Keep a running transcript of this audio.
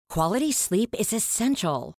Quality sleep is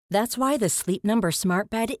essential. That's why the Sleep Number Smart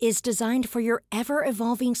Bed is designed for your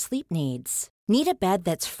ever-evolving sleep needs. Need a bed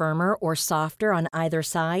that's firmer or softer on either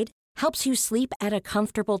side? Helps you sleep at a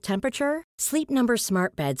comfortable temperature? Sleep Number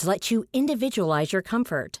Smart Beds let you individualize your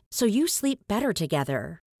comfort, so you sleep better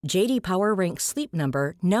together. J.D. Power ranks Sleep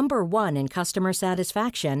Number number 1 in customer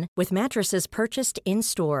satisfaction with mattresses purchased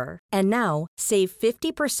in-store. And now, save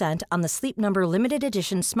 50% on the Sleep Number Limited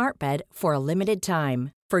Edition Smart Bed for a limited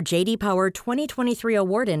time. For J.D. Power 2023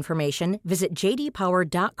 award information, visit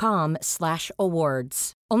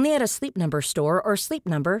jdpower.com/awards. Only at a Sleep Number store or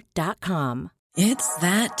sleepnumber.com. It's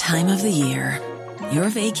that time of the year. Your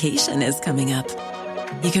vacation is coming up.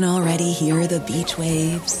 You can already hear the beach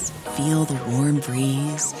waves, feel the warm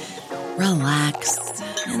breeze, relax,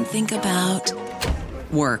 and think about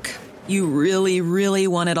work. You really, really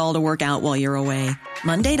want it all to work out while you're away.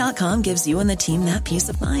 Monday.com gives you and the team that peace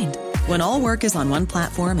of mind. When all work is on one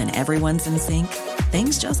platform and everyone's in sync,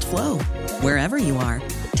 things just flow. Wherever you are,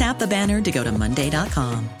 tap the banner to go to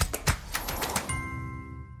Monday.com.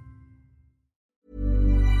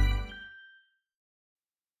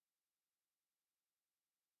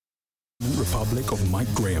 Republic of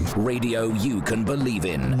Mike Graham. Radio you can believe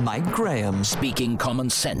in. Mike Graham. Speaking common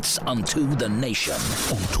sense unto the nation.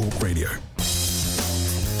 On Talk Radio.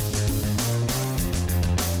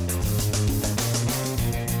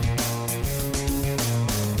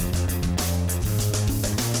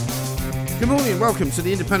 Good morning and welcome to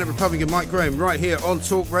the Independent Republican Mike Graham right here on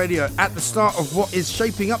Talk Radio at the start of what is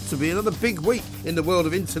shaping up to be another big week in the world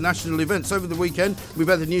of international events. Over the weekend, we've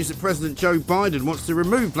had the news that President Joe Biden wants to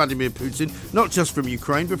remove Vladimir Putin, not just from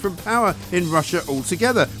Ukraine, but from power in Russia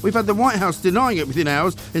altogether. We've had the White House denying it within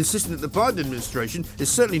hours, insisting that the Biden administration is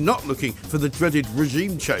certainly not looking for the dreaded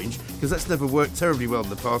regime change, because that's never worked terribly well in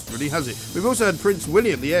the past, really, has it? We've also had Prince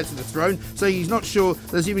William, the heir to the throne, saying he's not sure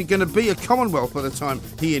there's even going to be a Commonwealth by the time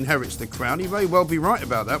he inherits the crown. He may well be right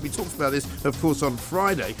about that. We talked about this, of course, on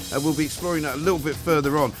Friday, and we'll be exploring that a little bit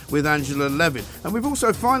further on with Angela Levin. And we've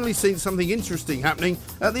also finally seen something interesting happening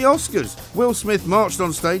at the Oscars. Will Smith marched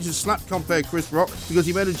on stage and slapped compere Chris Rock because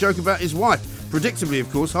he made a joke about his wife. Predictably, of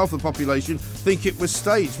course, half the population think it was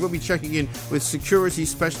staged. We'll be checking in with security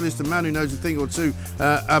specialist, a man who knows a thing or two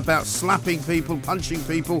about slapping people, punching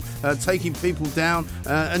people, taking people down,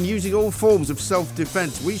 and using all forms of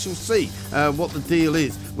self-defence. We shall see what the deal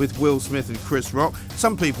is with Will Smith and Chris Rock.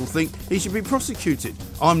 Some people think he should be prosecuted.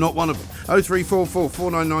 I'm not one of them. 0344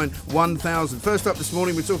 499 1000. First up this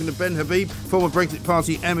morning, we're talking to Ben Habib, former Brexit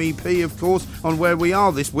Party MEP, of course, on where we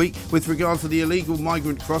are this week with regard to the illegal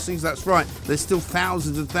migrant crossings. That's right, there's still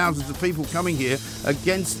thousands and thousands of people coming here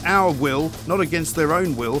against our will, not against their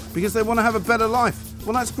own will, because they want to have a better life.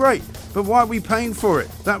 Well, that's great, but why are we paying for it?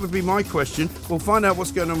 That would be my question. We'll find out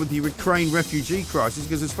what's going on with the Ukraine refugee crisis,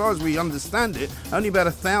 because as far as we understand it, only about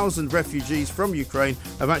 1,000 refugees from Ukraine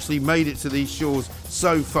have actually made it to these shores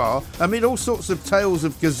so far, amid all sorts of tales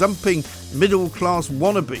of gazumping middle-class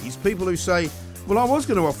wannabes, people who say, well, I was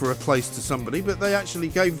going to offer a place to somebody, but they actually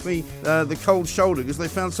gave me the cold shoulder because they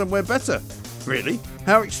found somewhere better. Really?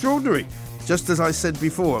 How extraordinary. Just as I said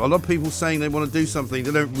before, a lot of people saying they want to do something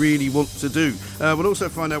they don't really want to do. We'll also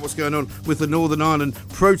find out what's going on with the Northern Ireland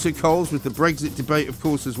protocols, with the Brexit debate, of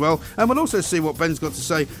course, as well. And we'll also see what Ben's got to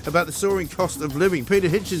say about the soaring cost of living. Peter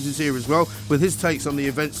Hitchens is here as well with his takes on the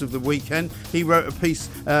events of the weekend. He wrote a piece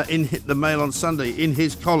in the Mail on Sunday in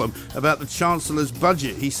his column about the Chancellor's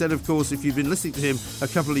budget. He said, of course, if you've been listening to him a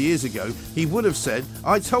couple of years ago, he would have said,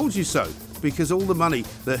 I told you so, because all the money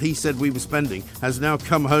that he said we were spending has now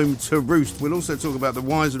come home to roost. We'll also talk about the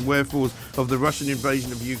whys and wherefores of the Russian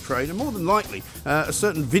invasion of Ukraine, and more than likely a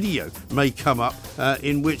certain video may come up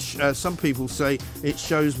in which some people say it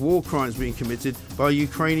shows war crimes being committed by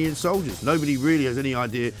Ukrainian soldiers. Nobody really has any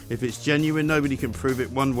idea if it's genuine. Nobody can prove it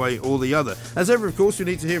one way or the other. As ever, of course, we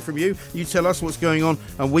need to hear from you. You tell us what's going on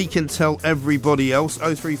and we can tell everybody else.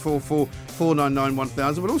 0344 499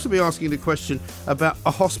 1000. We'll also be asking the question about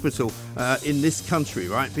a hospital in this country,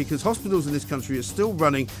 right? Because hospitals in this country are still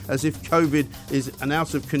running as if COVID is an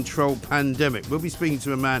out-of-control pandemic. We'll be speaking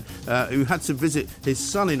to a man who had to visit his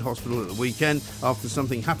son in hospital at the weekend after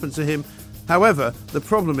something happened to him. However, the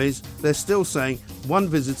problem is they're still saying one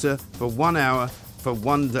visitor for 1 hour for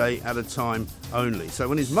 1 day at a time only. So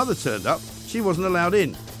when his mother turned up, she wasn't allowed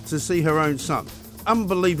in to see her own son.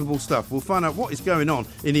 Unbelievable stuff. We'll find out what is going on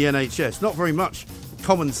in the NHS. Not very much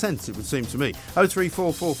common sense, it would seem to me.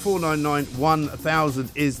 0344 499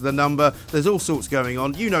 1000 is the number. There's all sorts going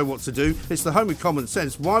on. You know what to do. It's the home of common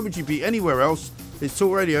sense. Why would you be anywhere else? It's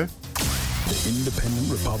Talk Radio. The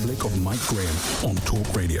Independent Republic of Mike Graham on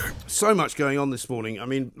Talk Radio. So much going on this morning. I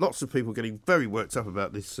mean, lots of people getting very worked up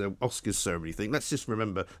about this Oscars ceremony thing. Let's just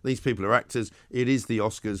remember, these people are actors. It is the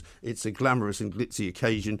Oscars. It's a glamorous and glitzy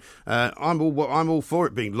occasion. I'm all for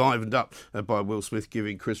it being livened up by Will Smith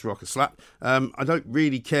giving Chris Rock a slap. I don't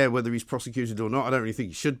really care whether he's prosecuted or not. I don't really think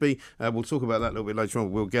he should be. We'll talk about that a little bit later on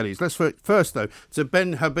with Will Geddes. Let's first, though, to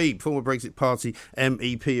Ben Habib, former Brexit Party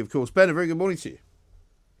MEP, of course. Ben, a very good morning to you.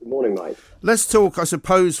 Good morning, Mike. Let's talk, I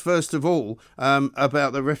suppose, first of all,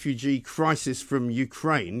 about the refugee crisis from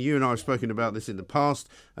Ukraine. You and I have spoken about this in the past,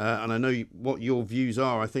 and I know what your views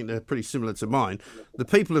are. I think they're pretty similar to mine. The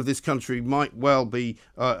people of this country might well be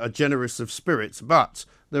generous of spirits, but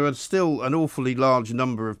there are still an awfully large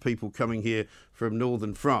number of people coming here from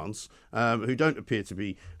northern France who don't appear to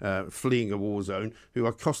be fleeing a war zone, who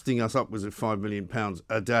are costing us upwards of £5 million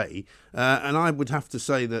a day. And I would have to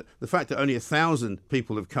say that the fact that only 1,000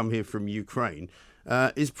 people have come here from Ukraine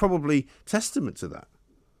is probably testament to that.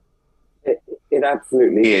 It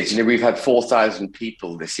absolutely is. You know, we've had 4,000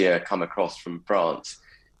 people this year come across from France.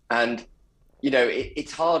 And, you know,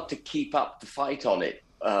 it's hard to keep up the fight on it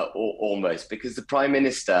almost, because the Prime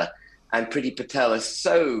Minister and Priti Patel are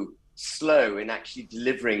so slow in actually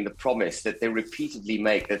delivering the promise that they repeatedly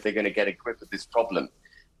make that they're going to get a grip of this problem.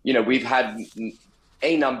 You know, we've had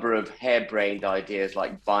a number of harebrained ideas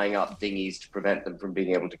like buying up dinghies to prevent them from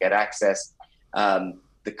being able to get access,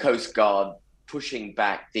 the Coast Guard pushing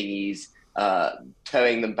back dinghies,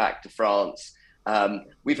 towing them back to France.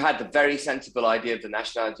 We've had the very sensible idea of the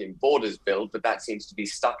Nationality and Borders Bill, but that seems to be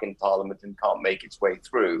stuck in Parliament and can't make its way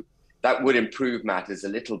through. That would improve matters a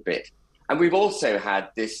little bit. And we've also had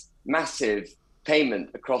this massive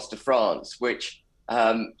payment across to France, which,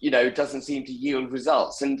 you know, doesn't seem to yield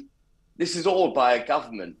results. And this is all by a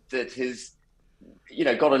government that has, you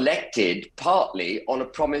know, got elected partly on a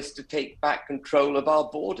promise to take back control of our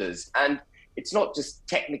borders. And it's not just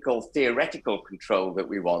technical, theoretical control that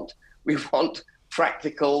we want. We want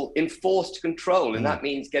practical, enforced control. And that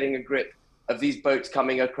means getting a grip of these boats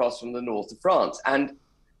coming across from the north of France. And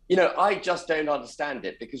you know, I just don't understand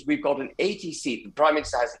it, because we've got an 80-seat, the Prime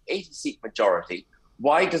Minister has an 80-seat majority.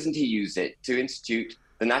 Why doesn't he use it to institute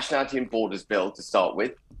the Nationality and Borders Bill to start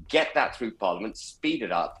with, get that through Parliament, speed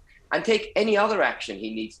it up, and take any other action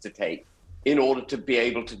he needs to take in order to be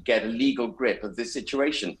able to get a legal grip of this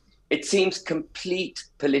situation? It seems complete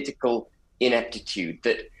political ineptitude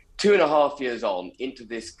that 2.5 years on into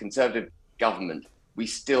this Conservative government, we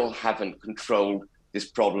still haven't controlled this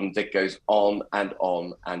problem that goes on and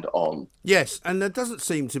on and on. Yes, and there doesn't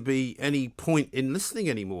seem to be any point in listening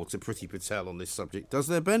anymore to Priti Patel on this subject, does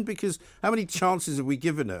there, Ben? Because how many chances have we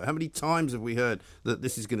given her? How many times have we heard that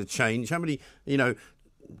this is going to change? How many, you know,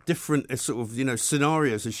 different sort of, you know,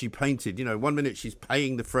 scenarios has she painted? You know, one minute she's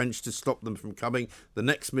paying the French to stop them from coming, the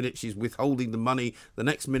next minute she's withholding the money, the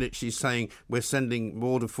next minute she's saying we're sending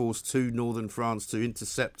border force to northern France to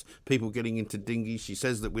intercept people getting into dinghies. She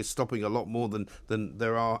says that we're stopping a lot more than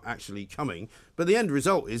there are actually coming. But the end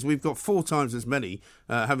result is we've got 4 times as many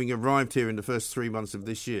having arrived here in the first 3 months of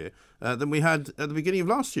this year than we had at the beginning of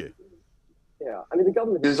last year. Yeah, I mean, the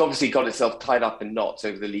government has obviously got itself tied up in knots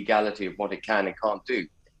over the legality of what it can and can't do.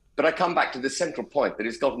 But I come back to the central point that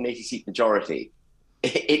it's got an 80-seat majority.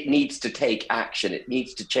 It needs to take action. It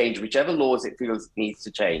needs to change whichever laws it feels it needs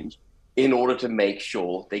to change in order to make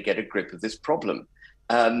sure they get a grip of this problem.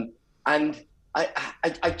 And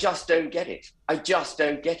I just don't get it. I just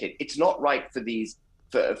don't get it. It's not right for these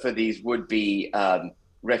would-be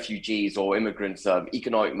refugees or immigrants,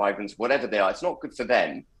 economic migrants, whatever they are. It's not good for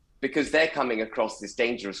them, because they're coming across this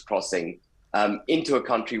dangerous crossing into a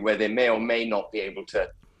country where they may or may not be able to,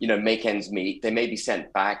 you know, make ends meet. They may be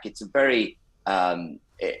sent back. It's a very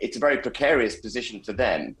precarious position for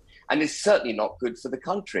them, and it's certainly not good for the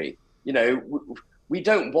country. You know, we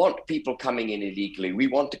don't want people coming in illegally. We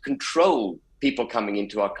want to control people coming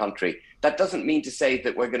into our country. That doesn't mean to say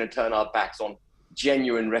that we're going to turn our backs on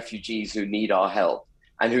genuine refugees who need our help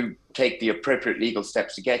and who take the appropriate legal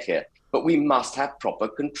steps to get here. But we must have proper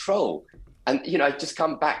control. And, you know, I just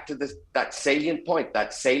come back to that salient point,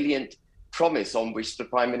 that salient promise on which the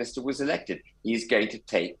Prime Minister was elected. He's going to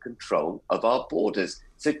take control of our borders.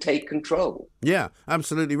 So take control. Yeah,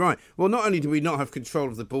 absolutely right. Well, not only do we not have control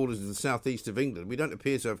of the borders of the southeast of England, we don't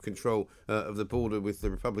appear to have control of the border with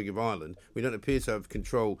the Republic of Ireland. We don't appear to have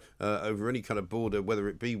control over any kind of border, whether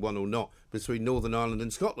it be one or not, between Northern Ireland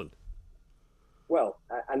and Scotland. Well,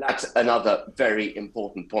 and that's another very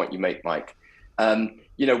important point you make, Mike.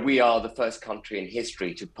 You know, we are the first country in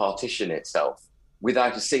history to partition itself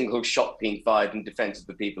without a single shot being fired in defence of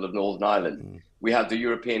the people of Northern Ireland. We have the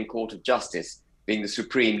European Court of Justice being the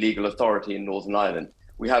supreme legal authority in Northern Ireland.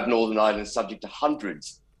 We have Northern Ireland subject to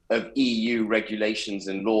hundreds of EU regulations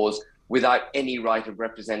and laws without any right of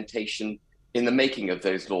representation in the making of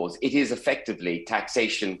those laws. It is effectively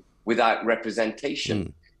taxation without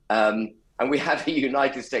representation. And we have a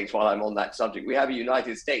United States, while I'm on that subject, we have a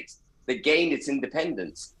United States that gained its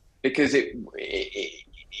independence because it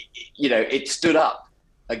stood up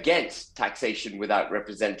against taxation without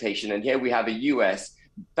representation. And here we have a US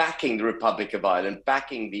backing the Republic of Ireland,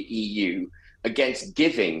 backing the EU against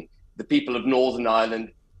giving the people of Northern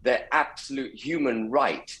Ireland their absolute human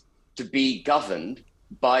right to be governed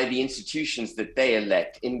by the institutions that they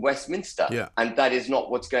elect in Westminster. Yeah. And that is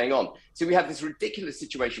not what's going on. So we have this ridiculous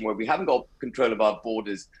situation where we haven't got control of our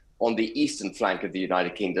borders on the eastern flank of the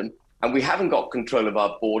United Kingdom, and we haven't got control of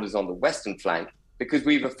our borders on the western flank because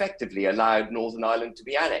we've effectively allowed Northern Ireland to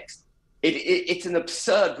be annexed. It's an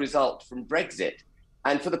absurd result from Brexit.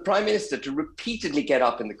 And for the Prime Minister to repeatedly get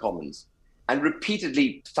up in the Commons and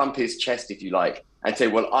repeatedly thump his chest, if you like, and say,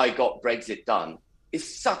 well, I got Brexit done,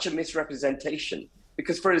 is such a misrepresentation.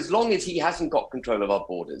 Because for as long as he hasn't got control of our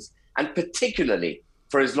borders, and particularly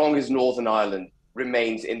for as long as Northern Ireland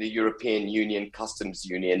remains in the European Union Customs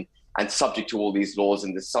Union and subject to all these laws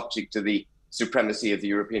and is subject to the supremacy of the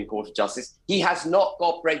European Court of Justice, he has not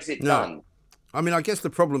got Brexit done. I mean, I guess the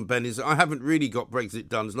problem, Ben, is that I haven't really got Brexit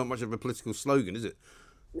done. It's not much of a political slogan, is it?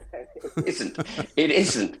 It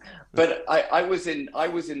isn't. But I was in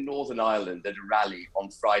Northern Ireland at a rally on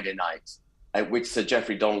Friday night, at which Sir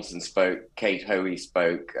Geoffrey Donaldson spoke, Kate Hoey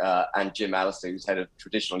spoke, and Jim Allister, who's head of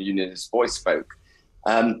Traditional Unionist Voice, spoke.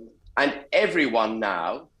 And everyone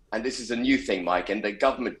now, and this is a new thing, Mike, and the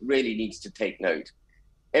government really needs to take note,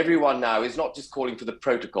 everyone now is not just calling for the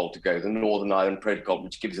protocol to go, the Northern Ireland Protocol,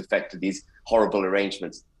 which gives effect to these horrible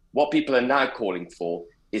arrangements. What people are now calling for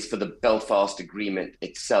is for the Belfast Agreement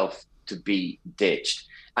itself to be ditched.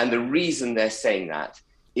 And the reason they're saying that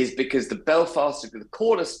is because the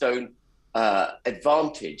cornerstone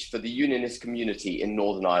advantage for the Unionist community in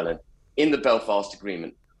Northern Ireland in the Belfast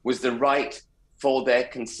Agreement was the right for their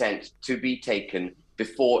consent to be taken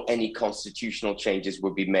before any constitutional changes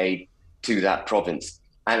would be made to that province.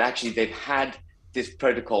 And actually, they've had this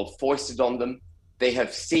protocol foisted on them. They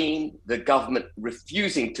have seen the government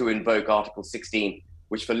refusing to invoke Article 16,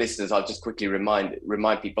 which for listeners, I'll just quickly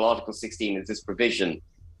remind people, Article 16 is this provision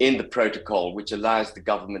in the protocol which allows the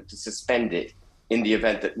government to suspend it in the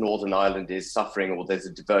event that Northern Ireland is suffering or there's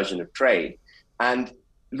a diversion of trade. And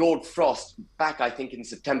Lord Frost, back I think in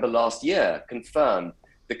September last year, confirmed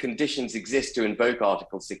the conditions exist to invoke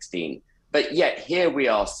Article 16. But yet here we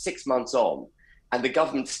are 6 months on, and the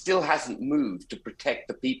government still hasn't moved to protect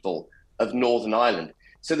the people of Northern Ireland.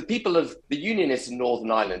 So the people of the Unionists in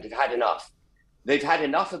Northern Ireland have had enough. They've had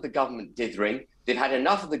enough of the government dithering. They've had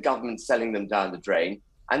enough of the government selling them down the drain.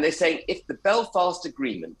 And they're saying if the Belfast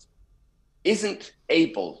Agreement isn't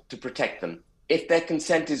able to protect them, if their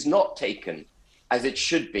consent is not taken as it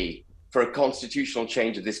should be for a constitutional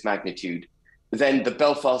change of this magnitude, then the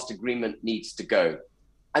Belfast Agreement needs to go.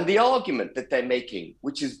 And the argument that they're making,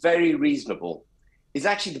 which is very reasonable, is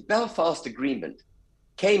actually the Belfast Agreement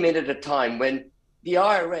came in at a time when the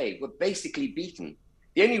IRA were basically beaten.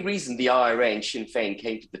 The only reason the IRA and Sinn Féin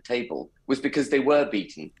came to the table was because they were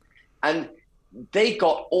beaten. And they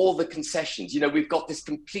got all the concessions. You know, we've got this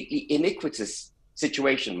completely iniquitous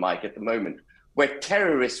situation, Mike, at the moment, where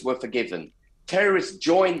terrorists were forgiven. Terrorists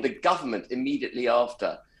joined the government immediately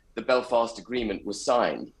after the Belfast Agreement was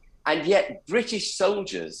signed. And yet British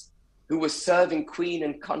soldiers who were serving Queen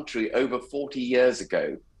and country over 40 years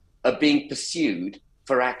ago are being pursued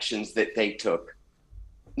for actions that they took.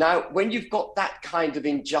 Now, when you've got that kind of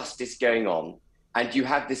injustice going on, and you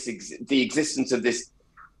have the existence of this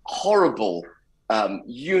horrible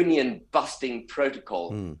union-busting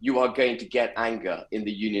protocol, you are going to get anger in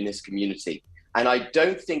the unionist community. And I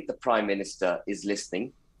don't think the Prime Minister is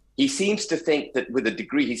listening. He seems to think that with a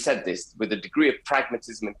degree, he said this, with a degree of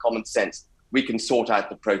pragmatism and common sense, we can sort out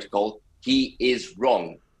the protocol. He is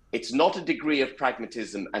wrong. It's not a degree of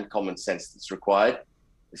pragmatism and common sense that's required.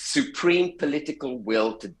 Supreme political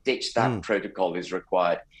will to ditch that protocol is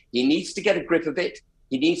required. He needs to get a grip of it.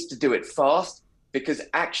 He needs to do it fast, because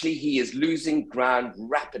actually he is losing ground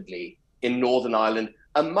rapidly in Northern Ireland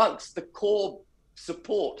amongst the core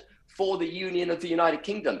support for the Union of the United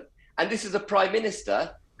Kingdom. And this is a Prime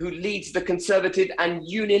Minister who leads the Conservative and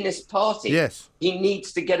Unionist Party. Yes. He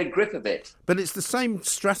needs to get a grip of it. But it's the same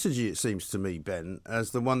strategy, it seems to me, Ben, as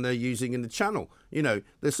the one they're using in the Channel. You know,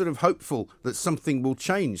 they're sort of hopeful that something will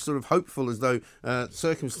change, sort of hopeful as though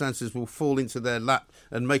circumstances will fall into their lap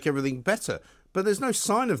and make everything better. But there's no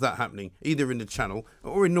sign of that happening either in the Channel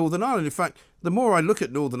or in Northern Ireland. In fact, the more I look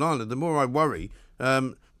at Northern Ireland, the more I worry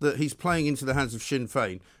that he's playing into the hands of Sinn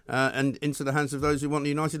Féin and into the hands of those who want a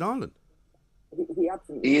united Ireland.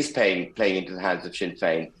 He is playing into the hands of Sinn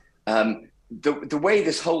Féin. The way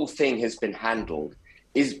this whole thing has been handled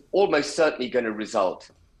is almost certainly going to result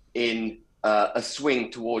in a swing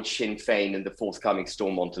towards Sinn Féin in the forthcoming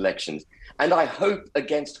Stormont elections. And I hope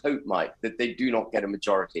against hope, Mike, that they do not get a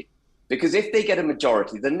majority. Because if they get a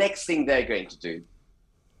majority, the next thing they're going to do,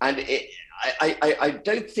 and I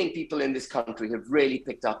don't think people in this country have really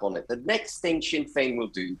picked up on it, the next thing Sinn Féin will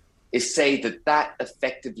do is say that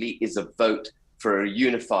effectively is a vote for a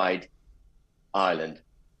unified Ireland,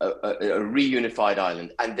 a reunified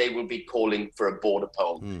Ireland, and they will be calling for a border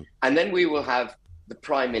poll. And then we will have the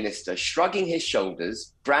Prime Minister shrugging his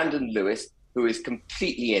shoulders, Brandon Lewis, who is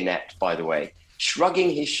completely inept, by the way, shrugging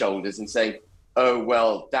his shoulders and saying, oh,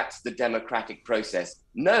 well, that's the democratic process.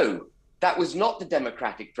 No, that was not the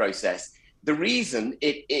democratic process. The reason,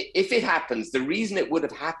 if it happens, the reason it would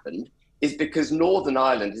have happened is because Northern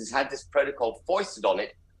Ireland has had this protocol foisted on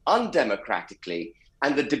it undemocratically,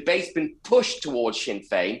 and the debate's been pushed towards Sinn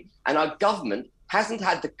Féin, and our government hasn't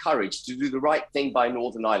had the courage to do the right thing by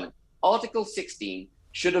Northern Ireland. Article 16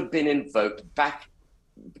 should have been invoked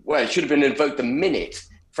it should have been invoked the minute,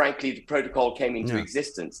 frankly, the protocol came into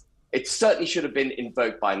existence. It certainly should have been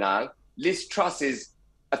invoked by now. Liz Truss is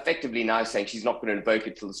effectively now saying she's not going to invoke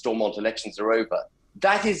it till the Stormont elections are over.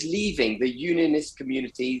 That is leaving the unionist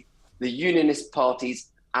community, the unionist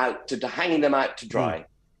parties hanging them out to dry.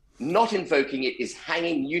 Not invoking it is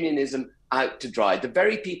hanging unionism out to dry. The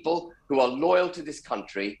very people who are loyal to this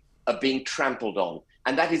country are being trampled on.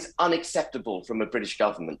 And that is unacceptable from a British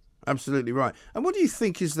government. Absolutely right. And what do you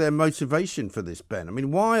think is their motivation for this, Ben? I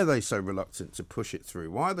mean, why are they so reluctant to push it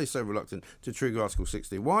through? Why are they so reluctant to trigger Article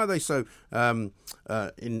 16? Why are they so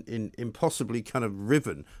impossibly kind of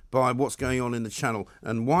riven by what's going on in the Channel?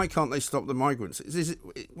 And why can't they stop the migrants?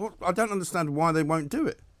 I don't understand why they won't do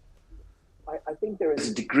it. I think there is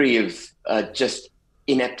a degree of just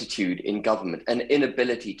ineptitude in government, an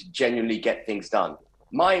inability to genuinely get things done.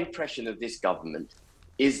 My impression of this government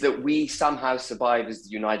is that we somehow survive as the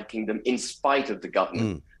United Kingdom in spite of the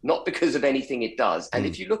government, not because of anything it does. And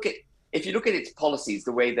if you look at its policies,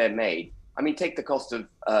 the way they're made, I mean, take the cost of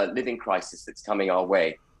living crisis that's coming our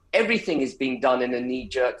way. Everything is being done in a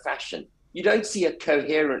knee-jerk fashion. You don't see a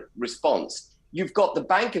coherent response. You've got the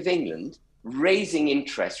Bank of England raising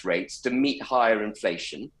interest rates to meet higher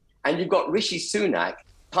inflation, and you've got Rishi Sunak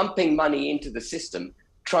pumping money into the system,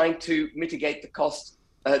 trying to mitigate the cost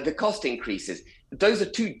increases. Those are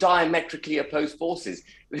two diametrically opposed forces.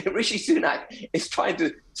 Rishi Sunak is trying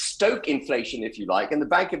to stoke inflation, if you like, and the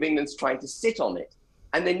Bank of England's trying to sit on it.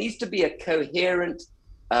 And there needs to be a coherent,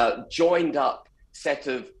 joined up set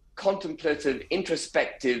of contemplative,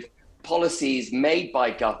 introspective policies made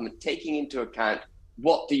by government, taking into account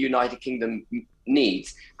what the United Kingdom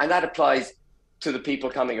needs. And that applies to the people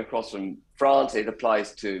coming across from France. It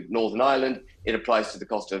applies to Northern Ireland. It applies to the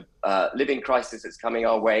cost of living crisis that's coming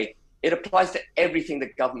our way. It applies to everything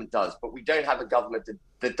that government does, but we don't have a government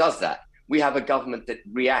that does that. We have a government that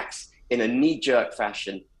reacts in a knee-jerk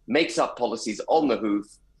fashion, makes up policies on the hoof,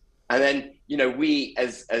 and then, we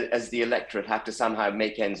as the electorate have to somehow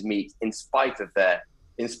make ends meet in spite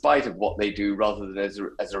of what they do, rather than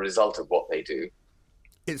as a result of what they do.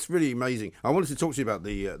 It's really amazing. I wanted to talk to you about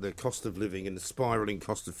the cost of living and the spiralling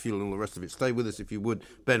cost of fuel and all the rest of it. Stay with us if you would,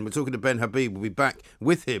 Ben. We're talking to Ben Habib. We'll be back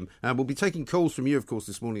with him. And we'll be taking calls from you, of course,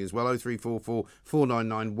 this morning as well. 0344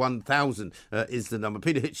 499 1000 is the number.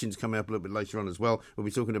 Peter Hitchens coming up a little bit later on as well. We'll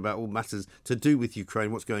be talking about all matters to do with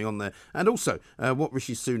Ukraine, what's going on there, and also what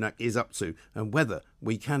Rishi Sunak is up to and whether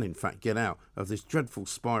we can, in fact, get out of this dreadful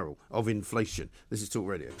spiral of inflation. This is Talk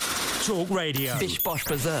Radio. Talk Radio. Bish Bosh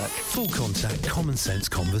Berserk. Full contact, common sense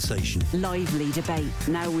conversation. Lively debate,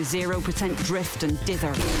 now with 0% drift and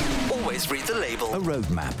dither. Always read the label. A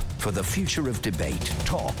roadmap for the future of debate.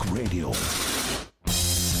 Talk Radio.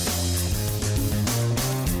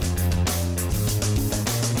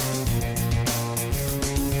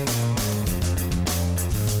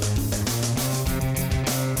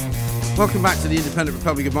 Welcome back to the Independent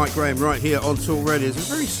Republic of Mike Graham right here on Talk Radio.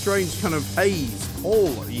 There's a very strange kind of haze,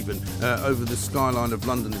 pall even, over the skyline of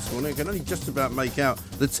London this morning. I can only just about make out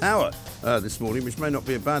the tower this morning, which may not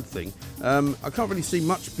be a bad thing. I can't really see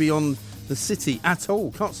much beyond the city at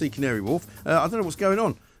all. Can't see Canary Wharf. I don't know what's going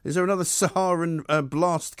on Is there another Saharan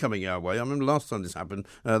blast coming our way? I remember last time this happened,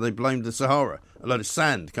 they blamed the Sahara, a load of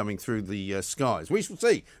sand coming through the skies. We shall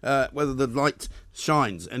see whether the light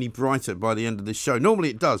shines any brighter by the end of this show. Normally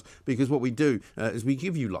it does, because what we do is we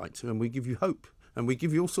give you light and we give you hope. And we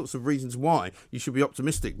give you all sorts of reasons why you should be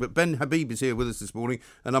optimistic. But Ben Habib is here with us this morning,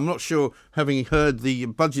 and I'm not sure, having heard the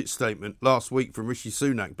budget statement last week from Rishi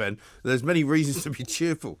Sunak, Ben, there's many reasons to be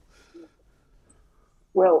cheerful.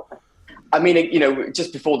 Well, I mean,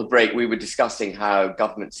 just before the break, we were discussing how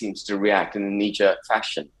government seems to react in a knee-jerk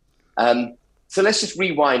fashion. So let's just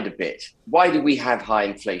rewind a bit. Why do we have high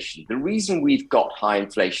inflation? The reason we've got high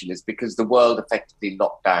inflation is because the world effectively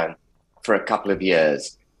locked down for a couple of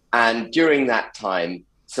years. And during that time,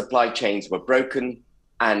 supply chains were broken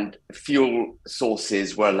and fuel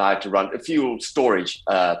sources were allowed to run, fuel storage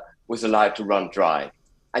was allowed to run dry.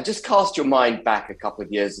 And just cast your mind back a couple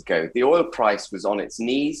of years ago, the oil price was on its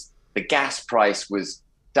knees, the gas price was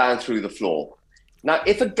down through the floor. Now,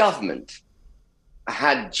 if a government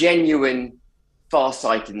had genuine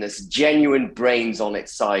farsightedness, genuine brains on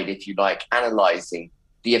its side, if you like, analysing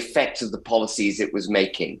the effects of the policies it was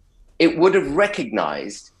making, it would have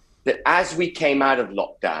recognised that as we came out of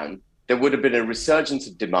lockdown, there would have been a resurgence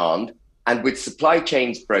of demand, and with supply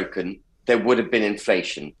chains broken, there would have been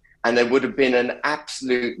inflation, and there would have been an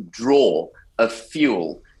absolute draw of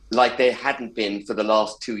fuel like there hadn't been for the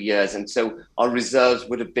last 2 years. And so our reserves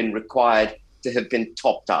would have been required to have been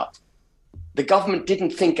topped up. The government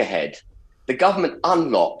didn't think ahead. The government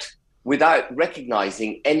unlocked without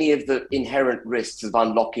recognising any of the inherent risks of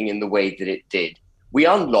unlocking in the way that it did. We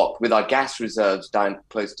unlocked with our gas reserves down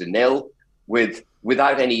close to nil,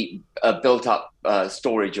 without any built-up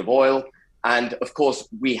storage of oil. And of course,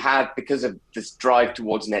 we have, because of this drive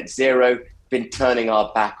towards net zero, been turning our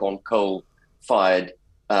back on coal-fired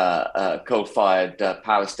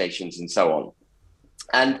power stations and so on.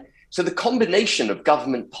 And so the combination of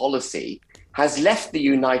government policy has left the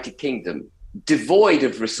United Kingdom devoid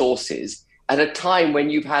of resources at a time when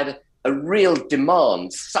you've had a real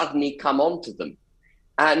demand suddenly come onto them.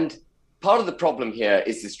 And part of the problem here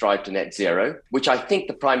is this drive to net zero, which I think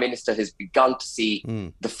the Prime Minister has begun to see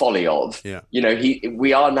the folly of. Yeah.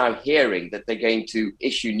 We are now hearing that they're going to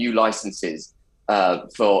issue new licenses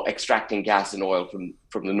for extracting gas and oil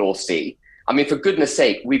from the North Sea. I mean, for goodness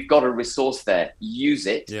sake, we've got a resource there. Use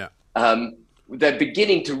it. Yeah. They're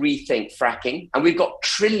beginning to rethink fracking, and we've got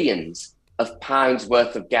trillions of pounds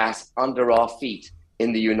worth of gas under our feet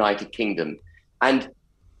in the United Kingdom. And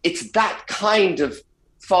it's that kind of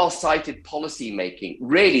far-sighted policy making,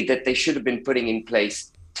 really, that they should have been putting in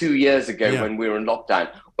place 2 years ago when we were in lockdown,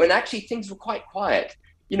 when actually things were quite quiet.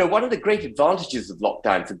 One of the great advantages of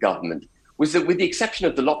lockdown for government was that, with the exception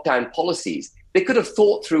of the lockdown policies, they could have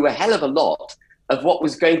thought through a hell of a lot of what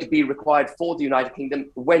was going to be required for the United Kingdom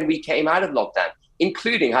when we came out of lockdown,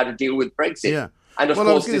 including how to deal with Brexit. Yeah. And of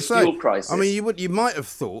course, this fuel crisis. I mean, you might have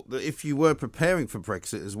thought that if you were preparing for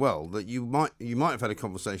Brexit as well, that you might have had a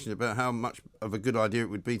conversation about how much of a good idea it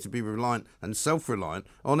would be to be reliant and self-reliant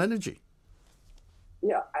on energy.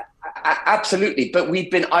 Yeah, absolutely. But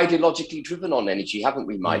we've been ideologically driven on energy, haven't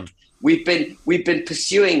we, Mike? We've been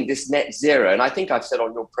pursuing this net zero, and I think I've said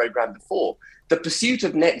on your program before, the pursuit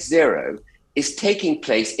of net zero is taking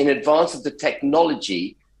place in advance of the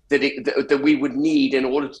technology that we would need in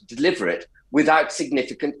order to deliver it without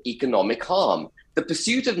significant economic harm. The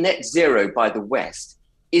pursuit of net zero by the West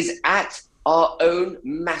is at our own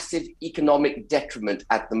massive economic detriment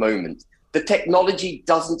at the moment. The technology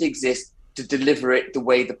doesn't exist to deliver it the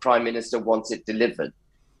way the Prime Minister wants it delivered.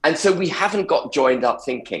 And so we haven't got joined up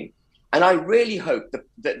thinking. And I really hope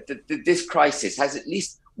that this crisis has at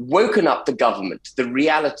least woken up the government to the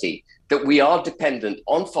reality that we are dependent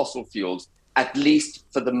on fossil fuels, at least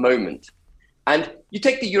for the moment. And you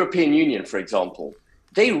take the European Union, for example,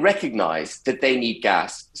 they recognize that they need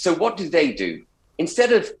gas. So what do?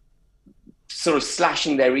 Instead of sort of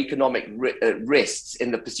slashing their economic wrists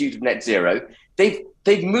in the pursuit of net zero,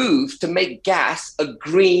 they've moved to make gas a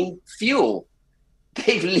green fuel.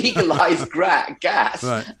 They've legalized gas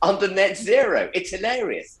under net zero. It's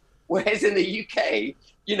hilarious. Whereas in the UK,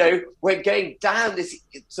 we're going down this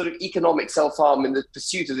sort of economic self-harm in the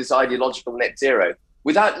pursuit of this ideological net zero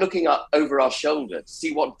without looking up over our shoulder to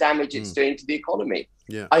see what damage it's doing to the economy.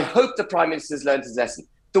 Yeah. I hope the Prime Minister has learned his lesson.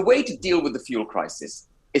 The way to deal with the fuel crisis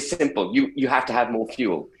is simple. You have to have more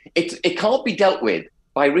fuel. It can't be dealt with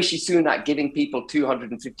by Rishi Sunak giving people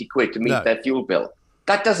 250 quid to meet their fuel bill.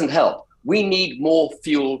 That doesn't help. We need more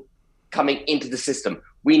fuel coming into the system.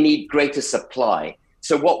 We need greater supply.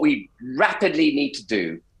 So what we rapidly need to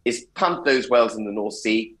do is pump those wells in the North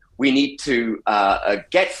Sea. We need to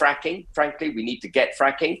get fracking. Frankly, we need to get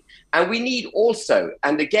fracking. And we need also,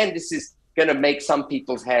 and again, this is going to make some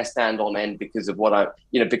people's hair stand on end because of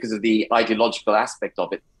because of the ideological aspect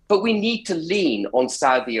of it. But we need to lean on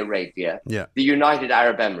Saudi Arabia, the United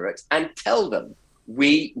Arab Emirates, and tell them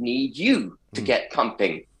we need you to get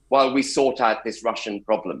pumping while we sort out this Russian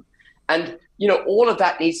problem. And, all of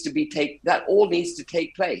that needs to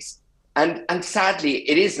take place. And sadly,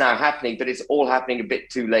 it is now happening, but it's all happening a bit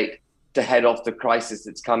too late to head off the crisis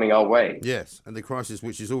that's coming our way. Yes, and the crisis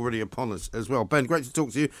which is already upon us as well. Ben, great to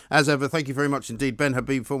talk to you, as ever. Thank you very much indeed. Ben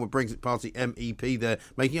Habib, former Brexit Party MEP there,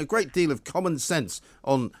 making a great deal of common sense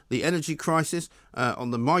on the energy crisis,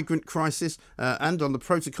 on the migrant crisis, and on the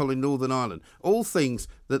protocol in Northern Ireland. All things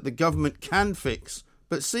that the government can fix,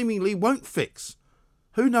 but seemingly won't fix.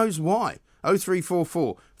 Who knows why?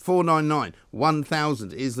 0344 499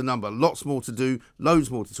 1000 is the number. Lots more to do, loads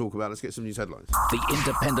more to talk about. Let's get some news headlines. The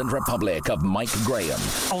Independent Republic of Mike Graham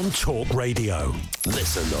on Talk Radio.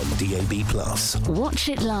 Listen on DAB+. Watch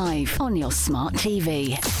it live on your smart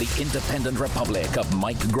TV. The Independent Republic of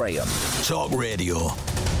Mike Graham. Talk Radio.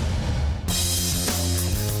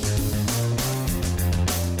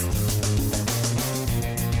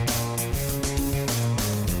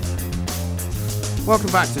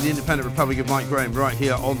 Welcome back to the Independent Republic of Mike Graham right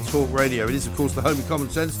here on Talk Radio. It is, of course, the home of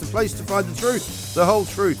common sense, the place to find the truth, the whole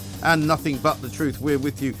truth, and nothing but the truth. We're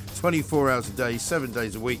with you 24 hours a day, 7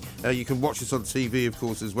 days a week. You can watch us on TV, of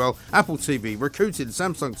course, as well. Apple TV, Rakuten,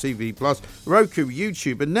 Samsung TV Plus, Roku,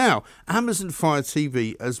 YouTube, and now Amazon Fire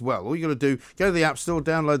TV as well. All you got to do, go to the App Store,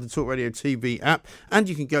 download the Talk Radio TV app, and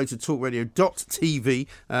you can go to talkradio.tv,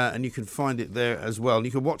 and you can find it there as well. And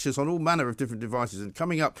you can watch us on all manner of different devices. And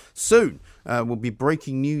coming up soon will be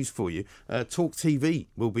breaking news for you. Talk TV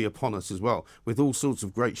will be upon us as well, with all sorts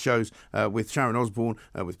of great shows with Sharon Osbourne,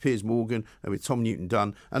 with Piers Morgan, with Tom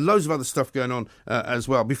Newton-Dunn, and loads of other stuff going on as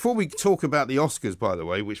well. Before we talk about the Oscars, by the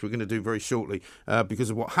way, which we're going to do very shortly because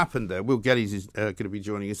of what happened there, Will Geddes is going to be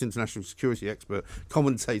joining us, international security expert,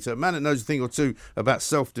 commentator, man that knows a thing or two about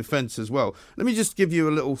self-defence as well. Let me just give you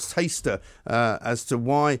a little taster as to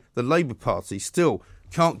why the Labour Party still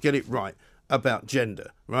can't get it right about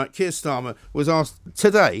gender, right? Keir Starmer was asked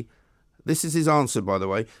today, this is his answer, by the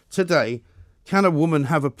way, today, can a woman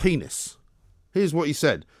have a penis? Here's what he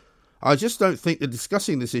said. I just don't think that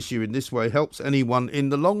discussing this issue in this way helps anyone in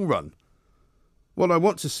the long run. What I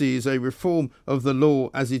want to see is a reform of the law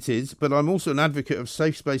as it is, but I'm also an advocate of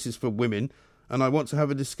safe spaces for women, and I want to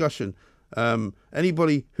have a discussion.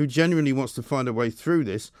 Anybody who genuinely wants to find a way through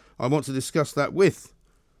this, I want to discuss that with.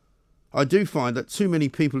 I do find that too many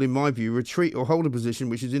people, in my view, retreat or hold a position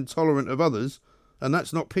which is intolerant of others, and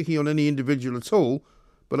that's not picking on any individual at all,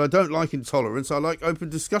 but I don't like intolerance, I like open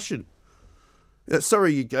discussion.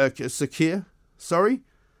 Sorry, Sakir. Sorry?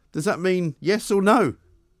 Does that mean yes or no?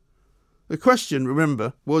 The question,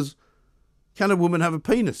 remember, was, can a woman have a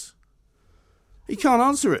penis? He can't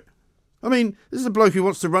answer it. I mean, this is a bloke who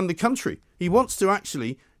wants to run the country. He wants to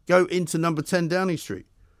actually go into number 10 Downing Street.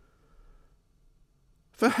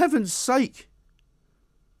 For heaven's sake.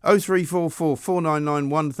 0344 499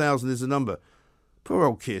 1000 is the number. Poor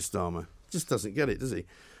old Keir Starmer. Just doesn't get it, does he?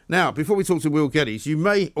 Now, before we talk to Will Geddes, you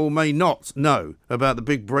may or may not know about the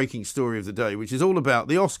big breaking story of the day, which is all about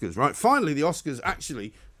the Oscars, right? Finally, the Oscars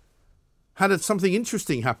actually had something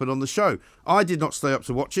interesting happen on the show. I did not stay up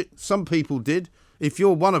to watch it. Some people did. If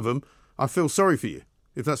you're one of them, I feel sorry for you,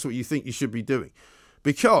 if that's what you think you should be doing.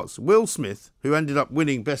 Because Will Smith, who ended up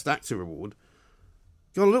winning Best Actor award,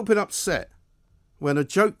 got a little bit upset when a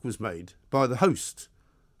joke was made by the host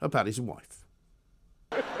about his wife.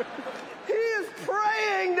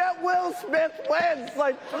 That Will Smith wins.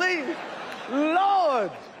 Like, please,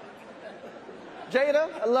 Lord. Jada,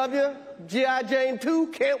 I love you. G.I. Jane 2,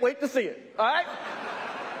 can't wait to see it. All right?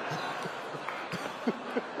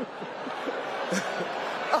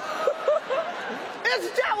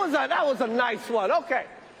 that was a nice one. Okay.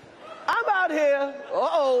 I'm out here.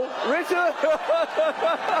 Richard.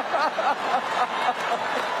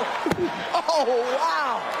 Oh,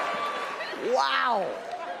 wow. Wow.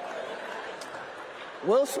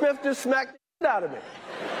 Will Smith just smacked the out of me.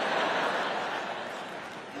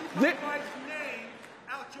 Keep my name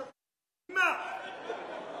out your mouth.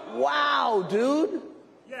 Wow, dude.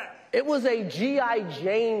 Yes. It was a G.I.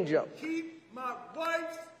 Jane joke. Keep my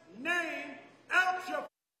wife's name out your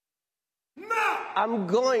mouth. I'm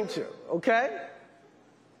going to, okay?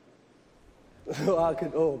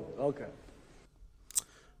 Okay.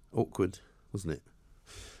 Awkward, wasn't it?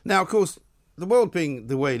 Now, of course, the world being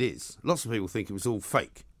the way it is, lots of people think it was all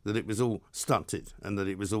fake. that it was all stunted and that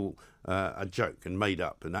it was all a joke and made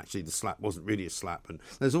up, and actually the slap wasn't really a slap. And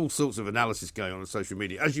there's all sorts of analysis going on social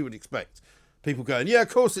media, as you would expect. People going, yeah, of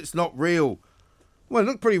course it's not real. Well, it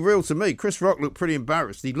looked pretty real to me. Chris Rock looked pretty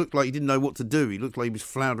embarrassed. He looked like he didn't know what to do. He looked like he was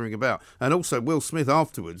floundering about. And also Will Smith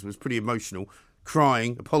afterwards was pretty emotional,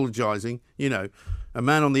 crying, apologising, a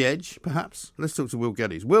man on the edge, perhaps. Let's talk to Will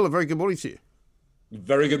Geddes. Will, a very good morning to you.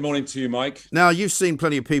 Very good morning to you, Mike. Now, you've seen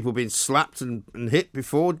plenty of people being slapped and hit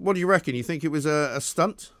before. What do you reckon? You think it was a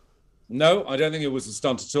stunt? No, I don't think it was a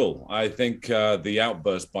stunt at all. I think the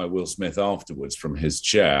outburst by Will Smith afterwards from his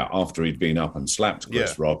chair after he'd been up and slapped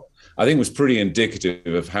Chris Rock, I think was pretty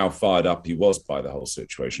indicative of how fired up he was by the whole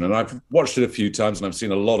situation. And I've watched it a few times and I've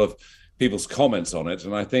seen a lot of people's comments on it.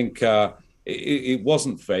 And I think it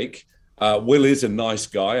wasn't fake. Will is a nice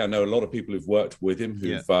guy. I know a lot of people who've worked with him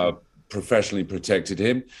who've professionally protected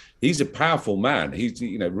him. He's a powerful man.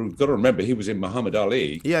 We've got to remember he was in Muhammad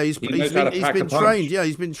Ali. Yeah, he's been trained. Yeah,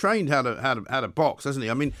 he's been trained how to box, hasn't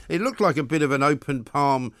he? I mean, it looked like a bit of an open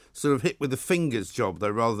palm sort of hit with the fingers job, though,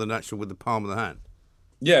 rather than actual with the palm of the hand.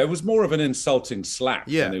 Yeah, it was more of an insulting slap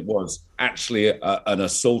than it was actually an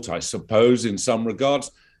assault, I suppose, in some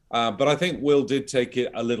regards. But I think Will did take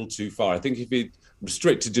it a little too far. I think if he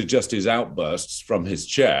restricted to just his outbursts from his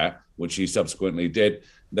chair, which he subsequently did,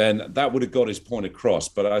 then that would have got his point across.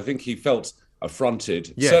 But I think he felt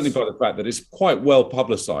affronted, certainly by the fact that it's quite well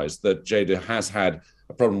publicised that Jada has had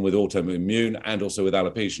a problem with autoimmune and also with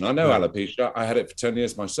alopecia. I know alopecia. I had it for 10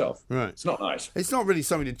 years myself. Right. It's not nice. It's not really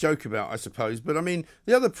something to joke about, I suppose. But, I mean,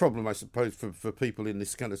 the other problem, I suppose, for people in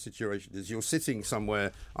this kind of situation is you're sitting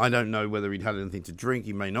somewhere. I don't know whether he'd had anything to drink.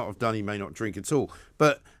 He may not have done. He may not drink at all.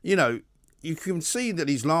 But, you can see that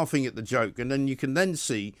he's laughing at the joke, and then you can then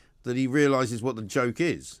see that he realises what the joke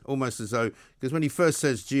is, almost as though, because when he first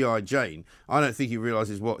says G.I. Jane, I don't think he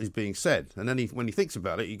realises what is being said. And then when he thinks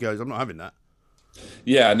about it, he goes, I'm not having that.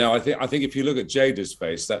 Yeah, no, I think if you look at Jada's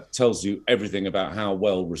face, that tells you everything about how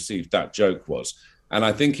well received that joke was. And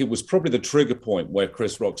I think it was probably the trigger point where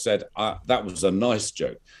Chris Rock said, that was a nice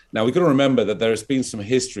joke. Now, we've got to remember that there has been some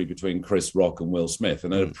history between Chris Rock and Will Smith.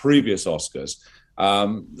 And at a previous Oscars,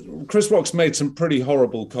 Chris Rock's made some pretty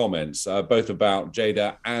horrible comments, both about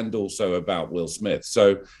Jada and also about Will Smith.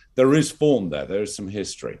 So there is form there. There is some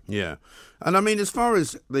history. Yeah. And I mean, as far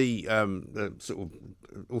as the sort of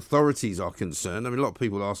authorities are concerned, I mean, a lot of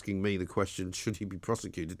people asking me the question, should he be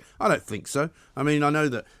prosecuted? I don't think so. I mean, I know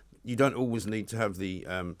that you don't always need to have the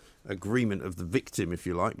agreement of the victim, if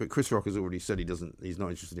you like, but Chris Rock has already said he's not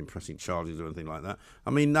interested in pressing charges or anything like that.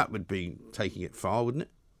 I mean, that would be taking it far, wouldn't it?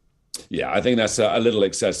 Yeah, I think that's a little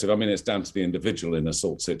excessive. I mean, it's down to the individual in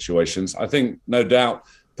assault situations. I think, no doubt,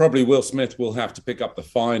 probably Will Smith will have to pick up the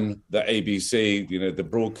fine that ABC, the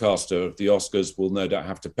broadcaster of the Oscars, will no doubt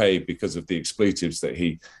have to pay because of the expletives that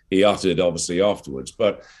he uttered, obviously, afterwards.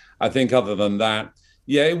 But I think other than that,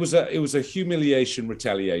 yeah, it was a humiliation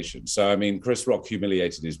retaliation. So, I mean, Chris Rock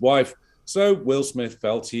humiliated his wife. So Will Smith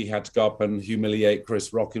felt he had to go up and humiliate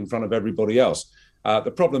Chris Rock in front of everybody else.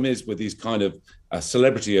 The problem is with these kind of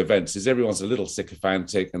celebrity events is everyone's a little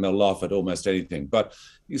sycophantic and they'll laugh at almost anything. But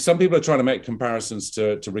some people are trying to make comparisons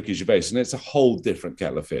to Ricky Gervais, and it's a whole different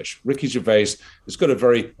kettle of fish. Ricky Gervais has got a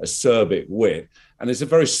very acerbic wit, and it's a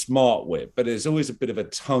very smart wit, but there's always a bit of a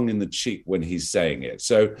tongue in the cheek when he's saying it.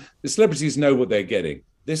 So the celebrities know what they're getting.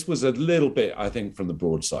 This was a little bit, I think, from the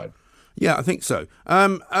broadside. Yeah, I think so.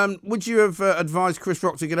 Would you have advised Chris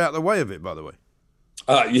Rock to get out of the way of it, by the way?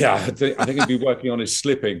 Yeah, I think he'd be working on his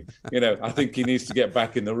slipping. I think he needs to get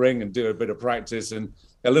back in the ring and do a bit of practice and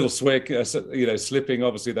a little swick, slipping,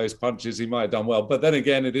 obviously, those punches. He might have done well. But then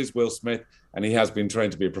again, it is Will Smith, and he has been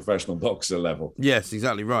trained to be a professional boxer level. Yes,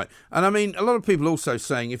 exactly right. And I mean, a lot of people also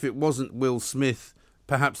saying if it wasn't Will Smith,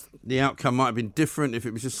 perhaps the outcome might have been different if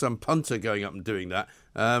it was just some punter going up and doing that.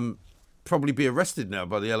 Probably be arrested now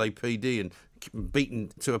by the LAPD and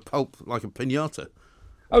beaten to a pulp like a piñata.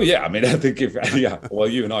 Oh, yeah. I mean, I think well,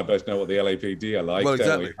 you and I both know what the LAPD are like, well,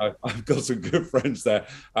 exactly. Don't we? I've got some good friends there,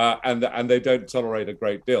 and they don't tolerate a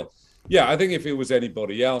great deal. Yeah, I think if it was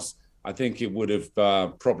anybody else, I think it would have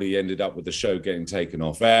probably ended up with the show getting taken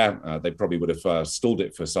off air. They probably would have stalled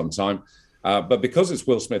it for some time. But because it's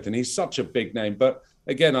Will Smith and he's such a big name, but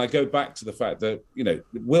again, I go back to the fact that,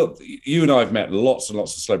 Will, you and I have met lots and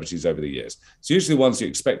lots of celebrities over the years. It's usually the ones you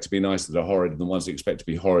expect to be nice that are horrid and the ones you expect to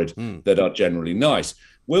be horrid that are generally nice.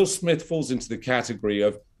 Will Smith falls into the category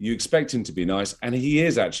of you expect him to be nice, and he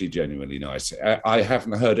is actually genuinely nice. I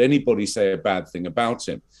haven't heard anybody say a bad thing about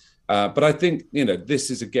him. But I think,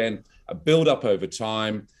 this is, again, a build-up over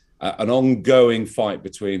time, an ongoing fight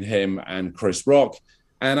between him and Chris Rock.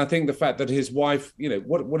 And I think the fact that his wife,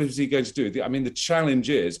 what is he going to do? I mean, the challenge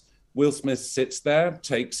is Will Smith sits there,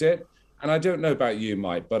 takes it. And I don't know about you,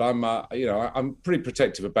 Mike, but I'm pretty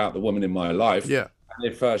protective about the woman in my life. Yeah.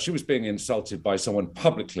 And if she was being insulted by someone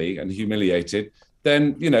publicly and humiliated,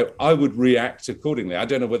 then, I would react accordingly. I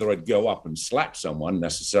don't know whether I'd go up and slap someone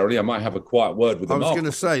necessarily. I might have a quiet word with them. I was going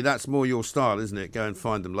to say, that's more your style, isn't it? Go and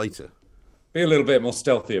find them later. Be a little bit more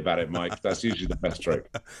stealthy about it, Mike. That's usually the best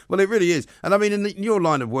trick. Well, it really is. And I mean, in your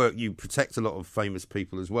line of work, you protect a lot of famous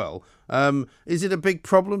people as well. Is it a big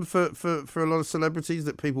problem for a lot of celebrities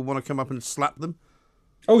that people want to come up and slap them?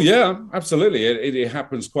 Oh, yeah, absolutely. It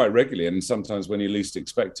happens quite regularly, and sometimes when you least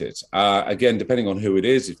expect it. Again, depending on who it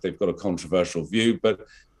is, if they've got a controversial view. But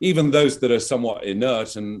even those that are somewhat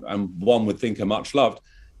inert and one would think are much loved,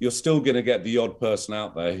 you're still going to get the odd person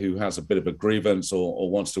out there who has a bit of a grievance or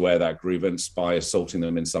wants to air that grievance by assaulting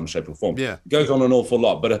them in some shape or form. Yeah. It goes on an awful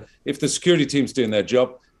lot. But if the security team's doing their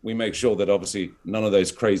job, we make sure that obviously none of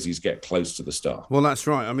those crazies get close to the star. Well, that's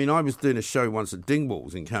right. I mean, I was doing a show once at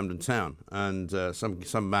Dingwalls in Camden Town, and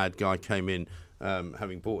some mad guy came in,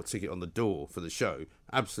 having bought a ticket on the door for the show,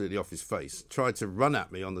 absolutely off his face, tried to run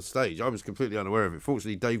at me on the stage. I was completely unaware of it.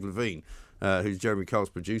 Fortunately, Dave Levine, who's Jeremy Kyle's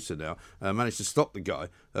producer now, managed to stop the guy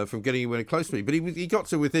from getting anywhere close to me. But he got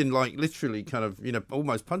to within, like, literally kind of,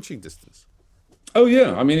 almost punching distance. Oh,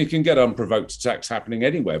 yeah. I mean, you can get unprovoked attacks happening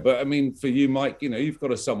anywhere. But, I mean, for you, Mike, you've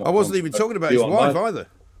got a somewhat... I wasn't even talking about his wife either.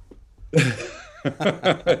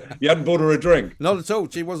 You hadn't bought her a drink? Not at all.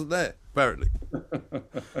 She wasn't there, apparently.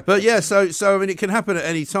 But, yeah, so I mean, it can happen at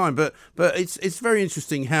any time. But it's very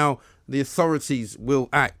interesting how the authorities will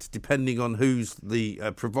act depending on who's the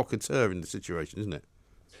provocateur in the situation, isn't it?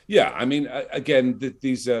 Yeah, I mean, again,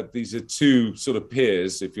 these are two sort of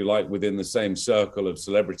peers, if you like, within the same circle of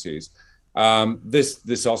celebrities. This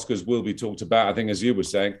Oscars will be talked about. I think, as you were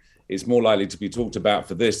saying, it's more likely to be talked about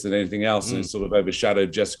for this than anything else. And it's sort of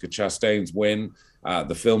overshadowed Jessica Chastain's win,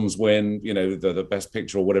 the film's win, the best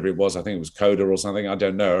picture or whatever it was. I think it was Coda or something. I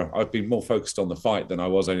don't know. I've been more focused on the fight than I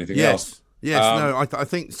was anything else. Yes, I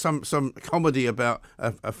think some comedy about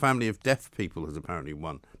a family of deaf people has apparently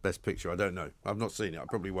won Best Picture. I don't know. I've not seen it. I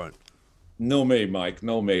probably won't. Nor me, Mike,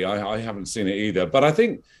 nor me. I haven't seen it either. But I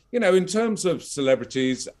think, in terms of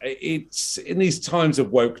celebrities, it's in these times of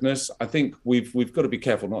wokeness, I think we've got to be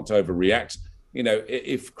careful not to overreact.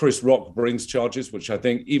 If Chris Rock brings charges, which I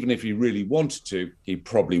think even if he really wanted to, he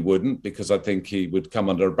probably wouldn't, because I think he would come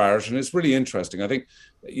under a barrage. And it's really interesting. I think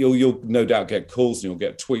you'll no doubt get calls and you'll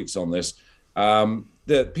get tweets on this.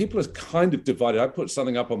 The people are kind of divided. I put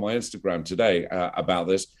something up on my Instagram today about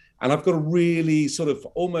this. And I've got a really sort of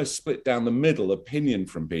almost split down the middle opinion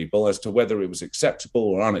from people as to whether it was acceptable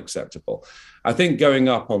or unacceptable. I think going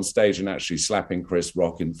up on stage and actually slapping Chris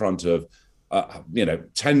Rock in front of,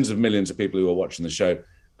 tens of millions of people who are watching the show,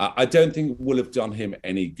 I don't think will have done him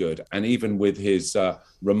any good. And even with his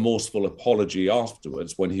remorseful apology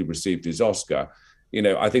afterwards when he received his Oscar,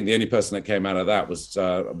 I think the only person that came out of that was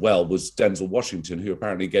Denzel Washington, who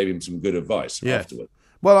apparently gave him some good advice afterwards.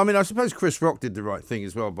 Well, I mean, I suppose Chris Rock did the right thing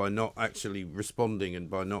as well by not actually responding and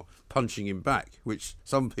by not punching him back, which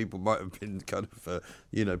some people might have been kind of,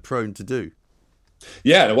 prone to do.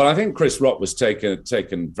 Yeah, well, I think Chris Rock was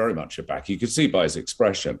taken very much aback. You could see by his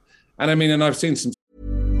expression. And I mean, and I've seen some...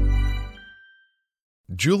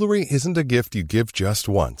 Jewelry isn't a gift you give just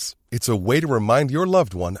once. It's a way to remind your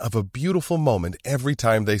loved one of a beautiful moment every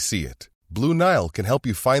time they see it. Blue Nile can help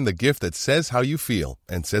you find the gift that says how you feel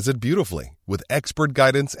and says it beautifully, with expert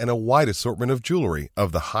guidance and a wide assortment of jewelry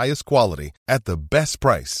of the highest quality at the best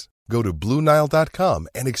price. Go to BlueNile.com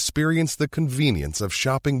and experience the convenience of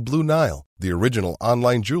shopping Blue Nile, the original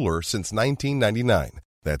online jeweler since 1999.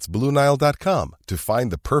 That's BlueNile.com to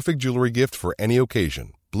find the perfect jewelry gift for any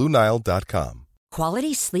occasion. BlueNile.com.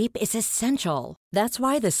 Quality sleep is essential. That's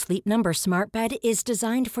why the Sleep Number Smart Bed is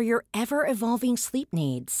designed for your ever-evolving sleep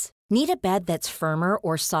needs. Need a bed that's firmer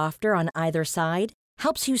or softer on either side?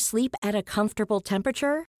 Helps you sleep at a comfortable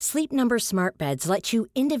temperature? Sleep Number Smart Beds let you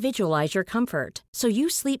individualize your comfort, so you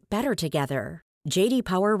sleep better together. J.D.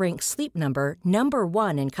 Power ranks Sleep Number number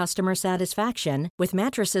 1 in customer satisfaction with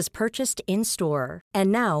mattresses purchased in-store.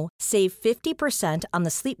 And now, save 50% on the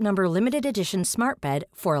Sleep Number Limited Edition Smart Bed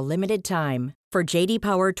for a limited time. For J.D.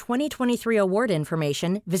 Power 2023 award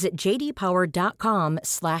information, visit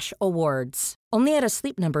jdpower.com/awards. Only at a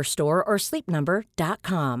Sleep Number store or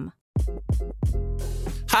sleepnumber.com.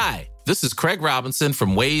 Hi, this is Craig Robinson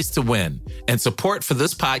from Ways to Win, and support for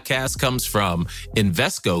this podcast comes from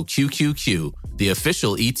Invesco QQQ, the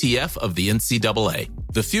official ETF of the NCAA.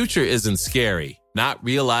 The future isn't scary. Not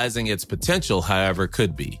realizing its potential, however,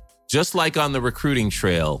 could be. Just like on the recruiting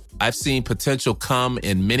trail, I've seen potential come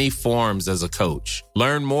in many forms as a coach.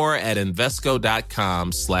 Learn more at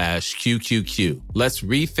Invesco.com/QQQ. Let's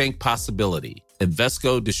rethink possibility.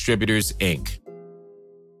 Invesco Distributors, Inc.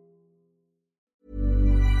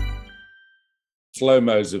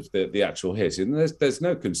 Slow-mos of the actual hit. And there's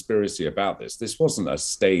no conspiracy about this. This wasn't a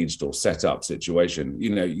staged or set up situation.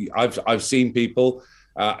 You know, I've seen people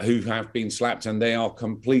who have been slapped and they are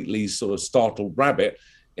completely sort of startled rabbit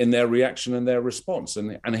in their reaction and their response.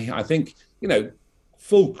 And I think, you know,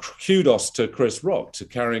 full kudos to Chris Rock to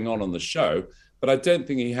carrying on the show, but I don't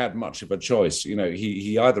think he had much of a choice. You know,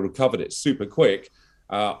 he either recovered it super quick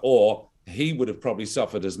or he would have probably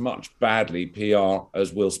suffered as much badly PR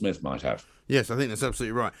as Will Smith might have. Yes, I think that's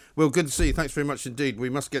absolutely right. Well, good to see you. Thanks very much indeed. We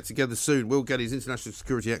must get together soon. Will Getty's international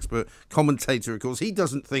security expert, commentator, of course. He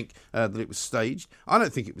doesn't think that it was staged. I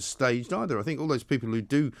don't think it was staged either. I think all those people who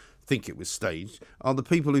do think it was staged are the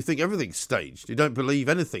people who think everything's staged, who don't believe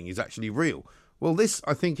anything is actually real. Well, this,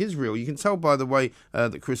 I think, is real. You can tell by the way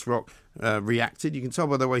that Chris Rock reacted. You can tell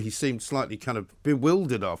by the way he seemed slightly kind of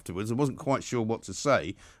bewildered afterwards and wasn't quite sure what to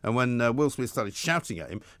say. And when Will Smith started shouting at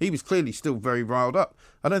him, he was clearly still very riled up.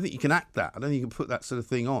 I don't think you can act that. I don't think you can put that sort of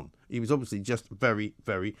thing on. He was obviously just very,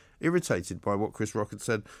 very irritated by what Chris Rock had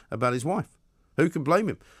said about his wife. Who can blame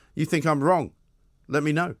him? You think I'm wrong? Let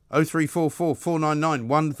me know. 0344 499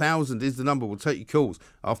 1000 is the number. We'll take your calls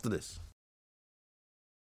after this.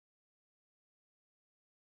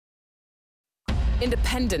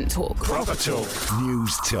 Independent talk. Proper talk.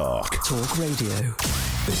 News talk. Talk radio.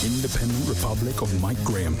 The Independent Republic of Mike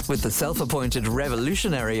Graham. With the self-appointed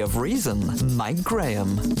revolutionary of reason, Mike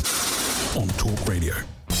Graham. On Talk Radio.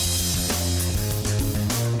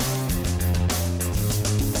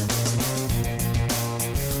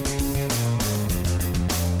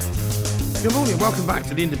 Good morning, welcome back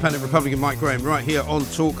to the Independent Republican Mike Graham right here on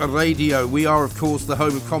Talk Radio. We are, of course, the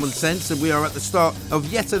home of common sense, and we are at the start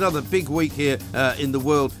of yet another big week here in the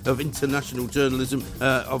world of international journalism,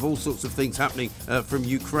 of all sorts of things happening from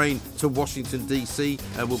Ukraine to Washington, D.C.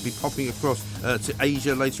 We'll be popping across to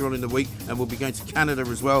Asia later on in the week, and we'll be going to Canada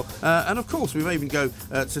as well. And, of course, we may even go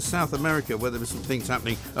to South America, where there are some things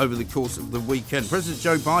happening over the course of the weekend. President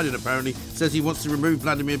Joe Biden apparently says he wants to remove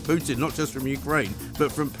Vladimir Putin, not just from Ukraine,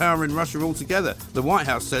 but from power in Russia altogether. The White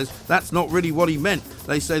House says that's not really what he meant.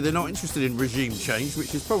 They say they're not interested in regime change,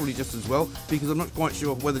 which is probably just as well, because I'm not quite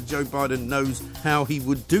sure whether Joe Biden knows how he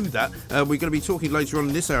would do that. We're going to be talking later on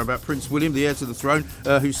in this hour about Prince William, the heir to the throne,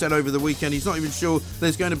 who said over the weekend he's not even sure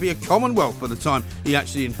there's going to be a Commonwealth by the time he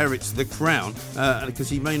actually inherits the crown, because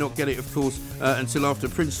he may not get it, of course, until after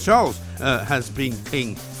Prince Charles has been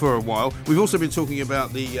king for a while. We've also been talking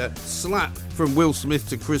about the slap from Will Smith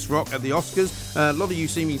to Chris Rock at the Oscars. A lot of you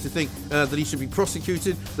seeming to think that he should be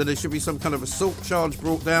prosecuted, that there should be some kind of assault charge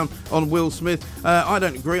brought down on Will Smith. I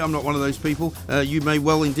don't agree. I'm not one of those people. You may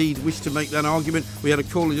well indeed wish to make that argument. We had a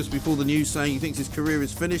caller just before the news saying he thinks his career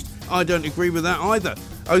is finished. I don't agree with that either.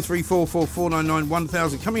 0344 499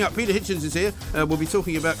 1000. Coming up, Peter Hitchens is here. We'll be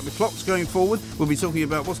talking about the clocks going forward. We'll be talking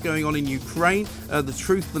about what's going on in Ukraine, the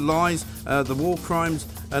truth, the lies, the war crimes,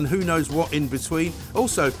 and who knows what in between.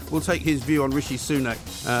 Also, we'll take his view on Rishi Sunak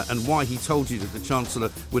and why he told you that the Chancellor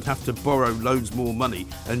would have to borrow loads more money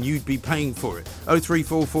and you'd be paying for it.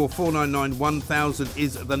 0344 499 1000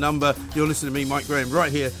 is the number. You're listening to me, Mike Graham, right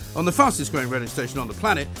here on the fastest growing radio station on the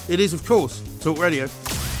planet. It is, of course, Talk Radio.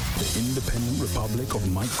 The Independent Republic of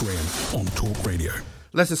Mike Graham on Talk Radio.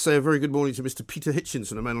 Let us say a very good morning to Mr. Peter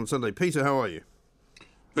Hitchens on A Man on Sunday. Peter, how are you?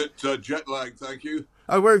 Bit jet lagged, thank you.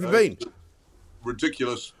 Oh, where have you been?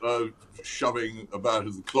 Ridiculous shoving about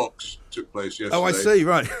of the clocks took place yesterday. Oh, I see,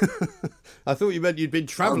 right. I thought you meant you'd been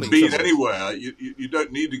travelling. Been anywhere. You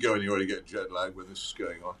don't need to go anywhere to get jet lag when this is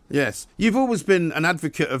going on. Yes. You've always been an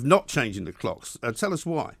advocate of not changing the clocks. Tell us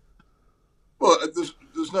why. Well,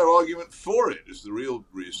 there's no argument for it, is the real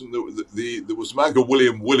reason. There was a man called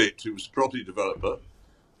William Willett, who was a property developer,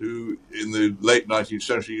 who in the late 19th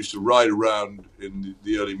century used to ride around in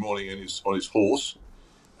the early morning on his horse,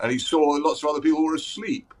 and he saw lots of other people were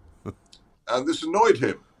asleep. And this annoyed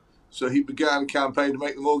him. So he began a campaign to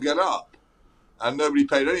make them all get up. And nobody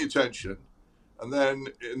paid any attention. And then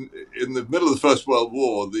in the middle of the First World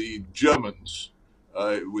War, the Germans,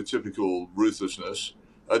 with typical ruthlessness,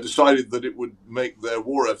 decided that it would make their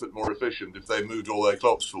war effort more efficient if they moved all their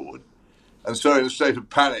clocks forward. And so in a state of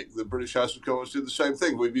panic, the British House of Commons did the same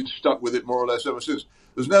thing. We've been stuck with it more or less ever since.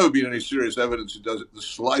 There's never been any serious evidence it does it the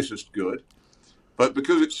slightest good. But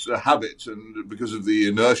because it's a habit and because of the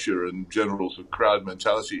inertia and general sort of crowd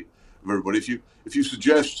mentality of everybody, if you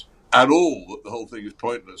suggest at all that the whole thing is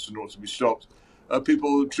pointless and ought to be stopped,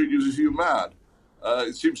 people treat you as if you're mad.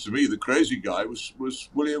 It seems to me the crazy guy was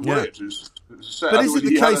William Willett. But is it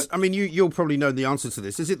the case? I mean, you'll probably know the answer to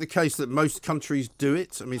this. Is it the case that most countries do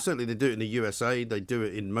it? I mean, certainly they do it in the USA. They do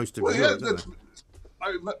it in most of Europe. Don't they?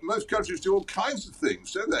 Most countries do all kinds of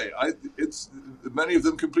things, don't they? It's many of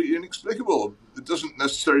them completely inexplicable. It doesn't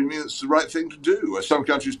necessarily mean it's the right thing to do. Some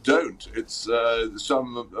countries don't. It's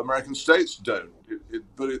some American states don't.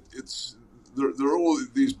 There are all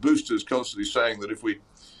these boosters constantly saying that if we,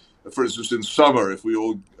 for instance, in summer, if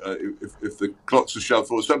the clocks are shoved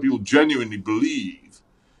forward, some people genuinely believe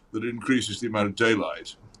that it increases the amount of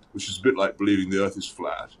daylight, which is a bit like believing the Earth is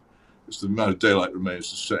flat. The amount of daylight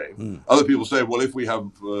remains the same. Other people say, well, if we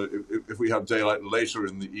have daylight later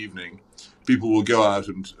in the evening, people will go out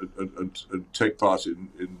and take part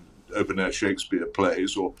in open air Shakespeare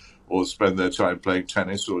plays or spend their time playing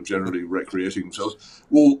tennis or generally recreating themselves.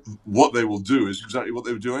 Well, what they will do is exactly what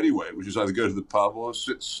they would do anyway, which is either go to the pub or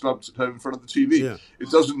sit slumped at home in front of the TV. Yeah. It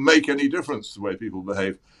doesn't make any difference the way people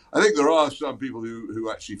behave. I think there are some people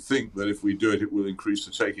who actually think that if we do it, it will increase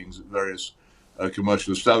the takings at various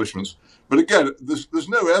commercial establishments. But again, there's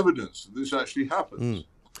no evidence that this actually happens.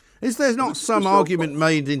 Is there not some argument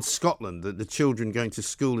made in Scotland that the children going to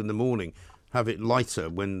school in the morning have it lighter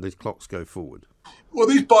when the clocks go forward? Well,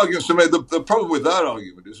 these arguments are made. The problem with that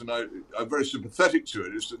argument is, and I'm very sympathetic to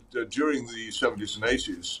it, is that during the 70s and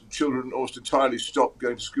 80s, children almost entirely stopped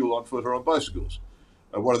going to school on foot or on bicycles.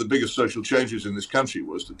 One of the biggest social changes in this country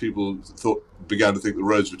was that people began to think the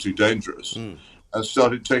roads were too dangerous. And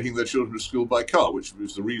started taking their children to school by car, which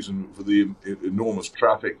was the reason for the enormous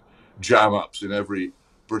traffic jam-ups in every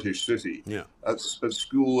British city at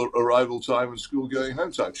school arrival time and school going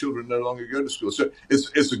home time. Children no longer go to school. So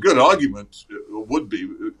it's a good argument, or would be,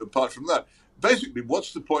 apart from that. Basically,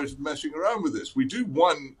 what's the point of messing around with this? We do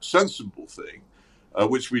one sensible thing,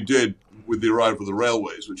 which we did with the arrival of the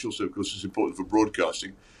railways, which also, of course, is important for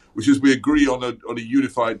broadcasting, which is we agree on a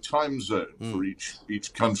unified time zone for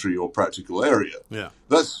each country or practical area. Yeah,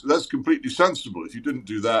 that's completely sensible. If you didn't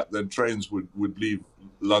do that, then trains would leave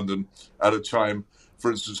London at a time, for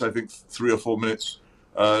instance, I think 3 or 4 minutes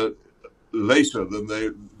later than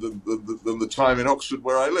the time in Oxford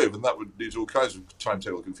where I live, and that would lead to all kinds of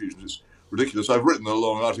timetable confusion. It's ridiculous. I've written a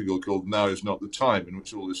long article called "Now Is Not the Time," in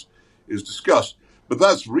which all this is discussed. But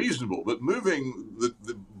that's reasonable. But moving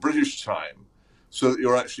the British time so that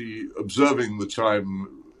you're actually observing the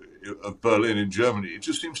time of Berlin in Germany, it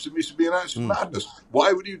just seems to me to be an act of madness.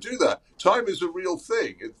 Why would you do that? Time is a real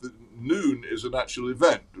thing. Noon is an actual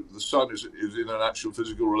event. The sun is in an actual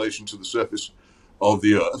physical relation to the surface of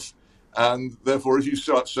the Earth. And therefore, if you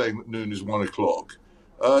start saying that noon is 1 o'clock,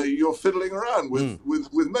 you're fiddling around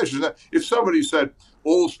with measures. Now, if somebody said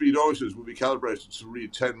all speedometers would be calibrated to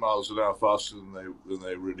read 10 miles an hour faster than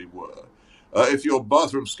they really were, if your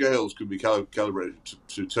bathroom scales could be calibrated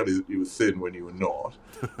to tell you that you were thin when you were not,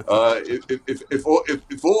 if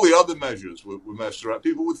all the other measures were messed around,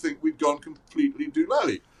 people would think we'd gone completely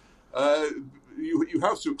doolally. You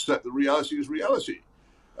have to accept that reality is reality.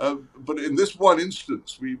 But in this one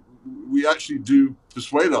instance, we actually do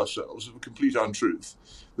persuade ourselves of a complete untruth,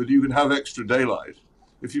 that you can have extra daylight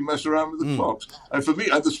if you mess around with the clocks. And for me,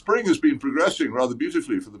 the spring has been progressing rather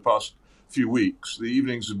beautifully for the past few weeks. The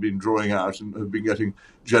evenings have been drawing out and have been getting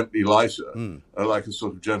gently lighter, like a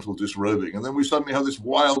sort of gentle disrobing. And then we suddenly have this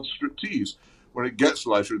wild striptease when it gets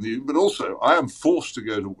lighter in the evening. But also, I am forced to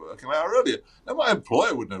go to work an hour earlier. Now, my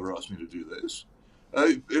employer would never ask me to do this.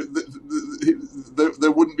 They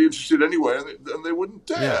wouldn't be interested anyway, and they wouldn't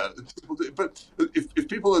dare. Yeah. But if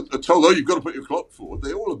people are told, you've got to put your clock forward,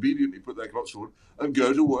 they all obediently put their clocks forward and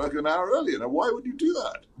go to work an hour earlier. Now, why would you do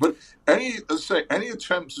that? But any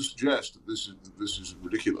attempt to suggest that this is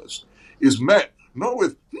ridiculous is met not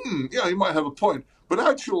with, you might have a point, but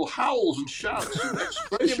actual howls and shouts and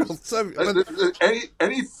exclamations.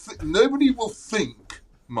 Nobody will think,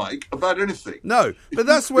 Mike, about anything. No, but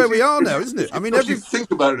that's where we are now, isn't it? I mean, if you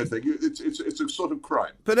think about anything, it's a sort of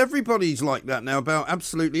crime. But everybody's like that now about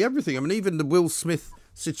absolutely everything. I mean, even the Will Smith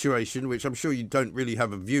situation, which I'm sure you don't really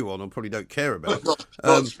have a view on or probably don't care about. Not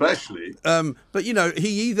especially. But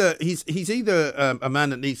he's either a man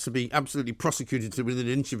that needs to be absolutely prosecuted to within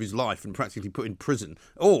an inch of his life and practically put in prison,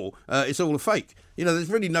 or it's all a fake. There's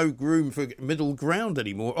really no room for middle ground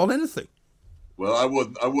anymore on anything. Well, I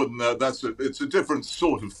wouldn't. It's a different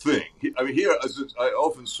sort of thing. I mean, here, as I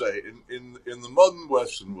often say, in the modern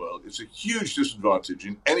Western world, it's a huge disadvantage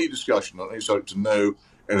in any discussion on any subject to know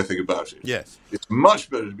anything about it. Yes. It's much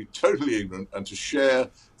better to be totally ignorant and to share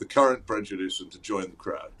the current prejudice and to join the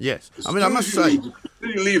crowd. Yes. I mean, I must say,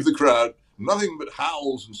 you leave the crowd, nothing but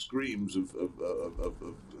howls and screams of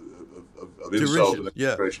of insult and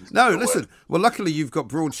execration. No, listen. Well, luckily you've got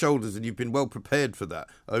broad shoulders and you've been well prepared for that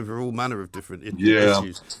over all manner of different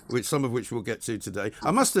issues, some of which we'll get to today.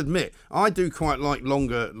 I must admit, I do quite like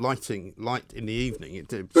longer light in the evening.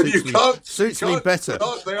 It suits me better.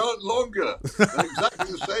 They aren't longer. They're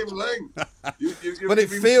exactly the same length. But it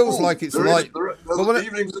feels like it's light. The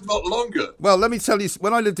evenings are not longer. Well, let me tell you,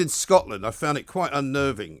 when I lived in Scotland, I found it quite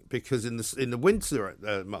unnerving because in the winter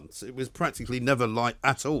months, it was practically never light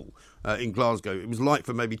at all. In Glasgow, it was light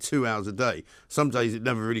for maybe 2 hours a day. Some days it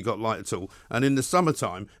never really got light at all, and in the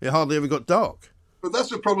summertime, it hardly ever got dark. But that's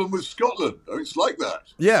the problem with Scotland. It's like that.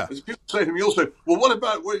 Yeah. As people say to me also, well, what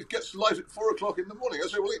about when it gets light at 4 o'clock in the morning? I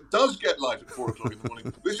say, well, it does get light at 4 o'clock in the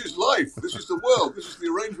morning. This is life. This is the world. This is the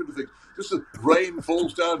arrangement of things. Just the rain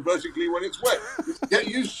falls down vertically when it's wet. Get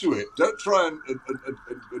used to it. Don't try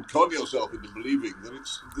and con yourself into believing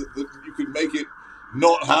that you can make it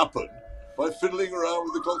not happen by fiddling around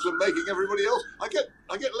with the clocks and making everybody else. I get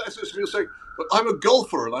letters from people saying, but I'm a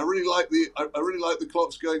golfer and I really like the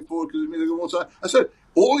clocks going forward because it means I get more time. I said,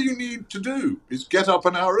 all you need to do is get up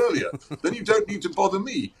an hour earlier. Then you don't need to bother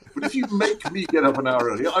me. But if you make me get up an hour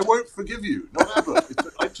earlier, I won't forgive you. Not ever.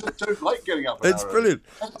 I just don't like getting up an hour brilliant.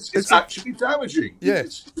 Earlier. It's actually damaging.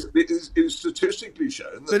 Yes. It is statistically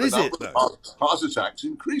shown that the number of heart attacks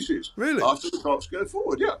increases after the clocks go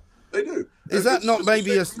forward. Yeah. They do. Is that not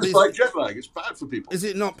maybe it's like jet lag? It's bad for people. Is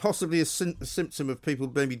it not possibly a symptom of people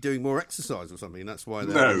maybe doing more exercise or something, and that's why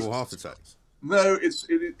they're having more heart attacks? No, it's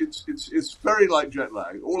very like jet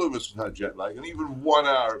lag. All of us have had jet lag, and even 1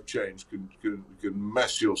 hour of change can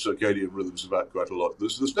mess your circadian rhythms about quite a lot.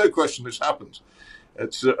 There's no question this happens.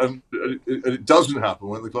 And it doesn't happen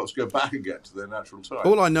when the clocks go back again to their natural time.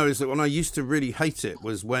 All I know is that when I used to really hate it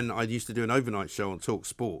was when I used to do an overnight show on Talk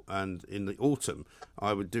Sport, and in the autumn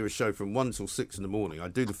I would do a show from 1 till 6 in the morning.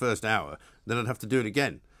 I'd do the first hour, then I'd have to do it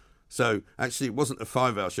again. So actually it wasn't a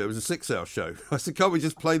 5-hour show, it was a 6-hour show. I said, can't we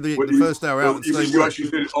just play the first hour out and stay you actually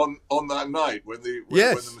did it on that night when the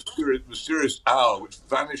mysterious hour which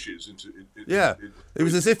vanishes into it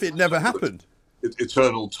was as if it never happened.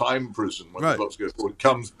 Eternal time prison when the clocks go forward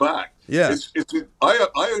comes back. Yeah, I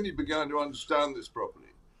only began to understand this properly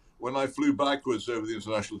when I flew backwards over the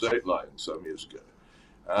international date line some years ago,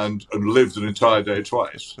 and lived an entire day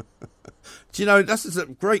twice. Do you know, that's a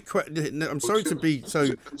great question. I'm sorry to be so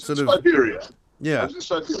sort of Siberia. Yeah, I was in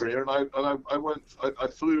Siberia, and I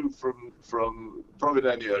flew from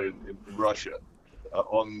Providenia in Russia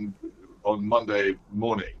on Monday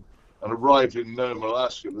morning, and arrived in Nome,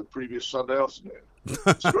 Alaska the previous Sunday afternoon.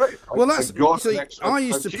 It's great. Well, I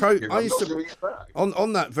used to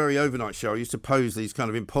on that very overnight show, I used to pose these kind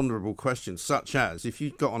of imponderable questions, such as, if you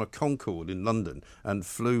got on a Concorde in London and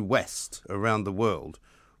flew west around the world,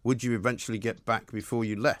 would you eventually get back before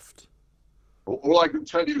you left? All I can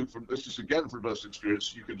tell you, this is again from personal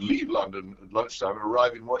experience, you could leave London at lunchtime and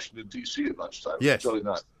arrive in Washington, D.C. at lunchtime. Yes. Jolly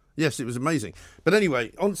nice. Yes, it was amazing. But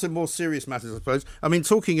anyway, on to more serious matters, I suppose. I mean,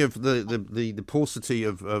 talking of the paucity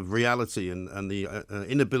of reality and the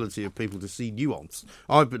inability of people to see nuance,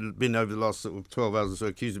 I've been over the last sort of 12 hours or so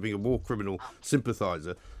accused of being a war criminal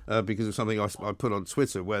sympathiser because of something I put on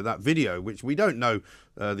Twitter, where that video, which we don't know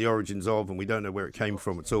the origins of and we don't know where it came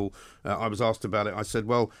from at all, I was asked about it. I said,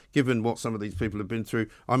 well, given what some of these people have been through,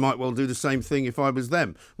 I might well do the same thing if I was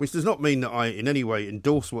them, which does not mean that I in any way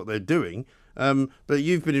endorse what they're doing. But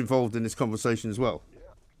you've been involved in this conversation as well. Yeah.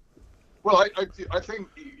 Well, I think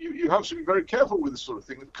you have to be very careful with this sort of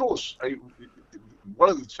thing. Of course, one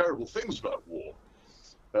of the terrible things about war,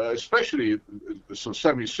 especially the sort of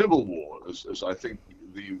semi-civil war, as I think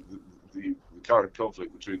the current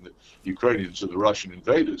conflict between the Ukrainians and the Russian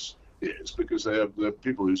invaders is, because they're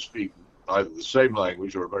people who speak either the same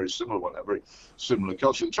language or a very similar one, a very similar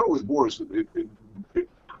culture. The trouble with war is that it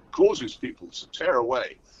causes people to tear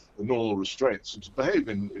away the normal restraints and to behave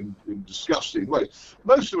in disgusting ways.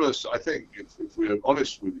 Most of us, I think, if we're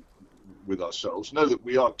honest with ourselves, know that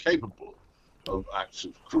we are capable of acts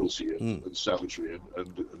of cruelty and savagery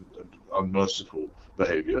and unmerciful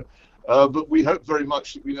behaviour, but we hope very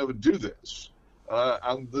much that we never do this,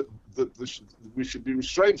 and that we should be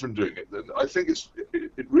restrained from doing it. And I think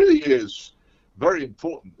it really is very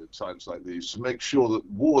important at times like these to make sure that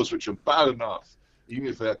wars which are bad enough, even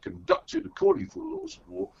if they're conducted according to the laws of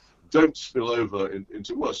war, don't spill over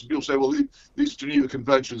into worse. And people say, well, these Geneva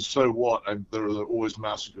Conventions, so what? And there are always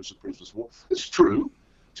massacres of prisoners of war. It's true.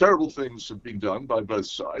 Terrible things have been done by both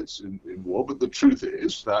sides in war, but the truth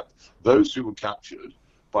is that those who were captured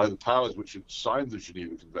by the powers which had signed the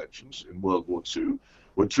Geneva Conventions in World War II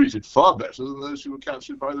were treated far better than those who were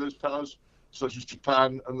captured by those powers, such as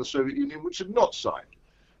Japan and the Soviet Union, which had not signed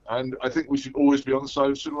And I think we should always be on the side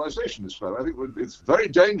of civilization this time. I think it's very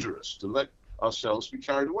dangerous to let ourselves be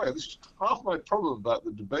carried away. This is half my problem about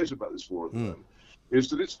the debate about this war at the moment, is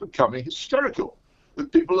that it's becoming hysterical,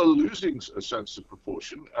 that people are losing a sense of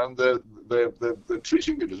proportion, and they're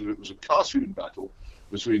treating it as if it was a cartoon battle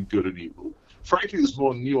between good and evil. Frankly, there's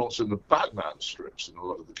more nuance in the Batman strips than a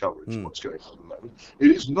lot of the coverage of what's going on at the moment.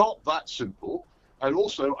 It is not that simple. And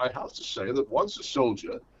also, I have to say that once a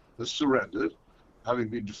soldier has surrendered, having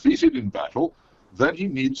been defeated in battle, then he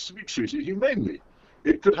needs to be treated humanely.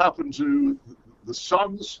 It could happen to the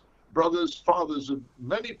sons, brothers, fathers of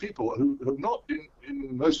many people who have not,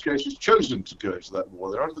 in most cases, chosen to go into that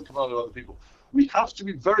war. They're under the command of other people. We have to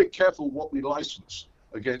be very careful what we license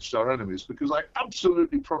against our enemies, because I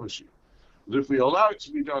absolutely promise you that if we allow it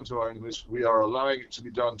to be done to our enemies, we are allowing it to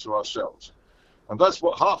be done to ourselves. And that's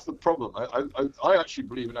what half the problem. I actually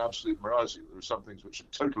believe in absolute morality. There are some things which are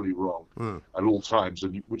totally wrong at all times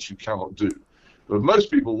and which you cannot do. But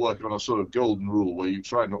most people work on a sort of golden rule where you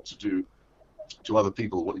try not to do to other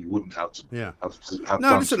people what you wouldn't have to have no,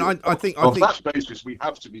 done. Listen, I think on that basis, we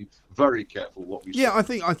have to be very careful what we say. Yeah, I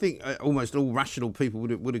think almost all rational people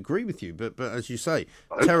would agree with you. But as you say,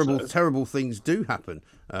 terrible things do happen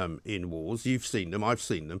in wars. You've seen them, I've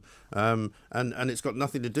seen them, and it's got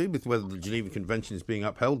nothing to do with whether the Geneva Convention is being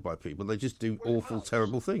upheld by people. They just do awful,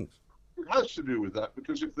 terrible things. It has to do with that,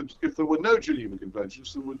 because if there were no Geneva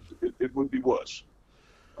Conventions, it would be worse.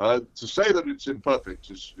 To say that it's imperfect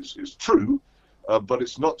is true. But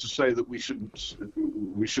it's not to say that we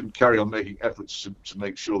shouldn't carry on making efforts to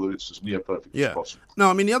make sure that it's as near perfect as possible. No,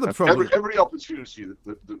 I mean the other problem. Every opportunity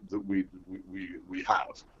that we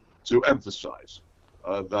have to emphasise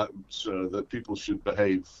that people should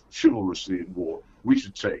behave chivalrously in war, we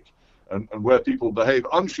should take. And where people behave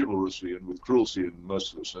unchivalrously and with cruelty and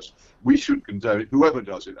mercilessness, we should condemn it, whoever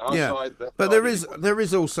does it. But there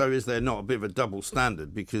is also, is there not, a bit of a double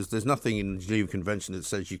standard, because there's nothing in the Geneva Convention that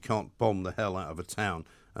says you can't bomb the hell out of a town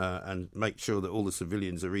and make sure that all the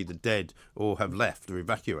civilians are either dead or have left or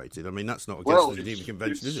evacuated. I mean, that's not against the Geneva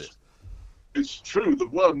Convention, is it? It's true. The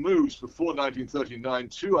world moves before 1939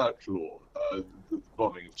 to outlaw the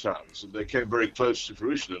bombing of towns, and they came very close to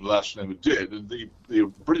fruition, and last never did. And the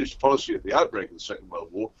British policy at the outbreak of the Second World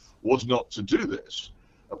War was not to do this,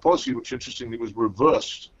 a policy which, interestingly, was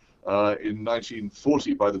reversed in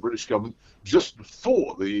 1940 by the British government just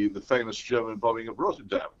before the famous German bombing of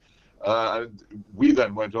Rotterdam. And we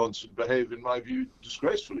then went on to behave, in my view,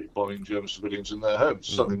 disgracefully, bombing German civilians in their homes,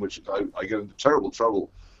 something which I get into terrible trouble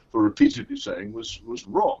for repeatedly saying was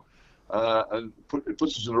wrong. And it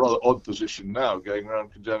puts us in a rather odd position now, going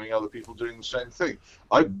around condemning other people doing the same thing.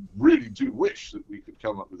 I really do wish that we could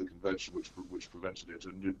come up with a convention which prevented it,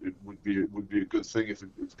 and it would be a good thing if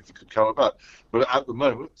it could come about. But at the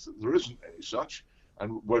moment, there isn't any such.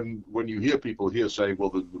 And when you hear people here saying, well,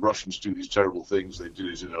 the Russians do these terrible things, they did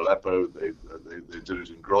it in Aleppo, they did it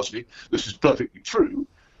in Grozny, this is perfectly true,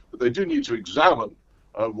 but they do need to examine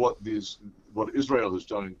what Israel has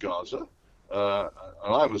done in Gaza.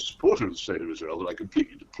 And I'm a supporter of the state of Israel, but I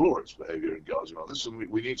completely deplore its behavior in Gaza on this. And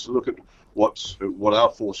we need to look at what our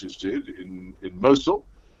forces did in Mosul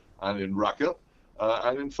and in Raqqa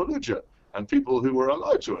and in Fallujah, and people who were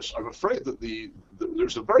allied to us. I'm afraid that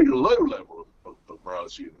there's a very low level of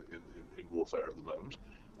morality in warfare at the moment,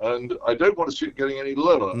 and I don't want to see it getting any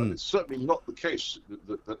lower. And it's certainly not the case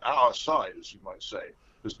that our side, as you might say,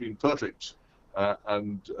 has been perfect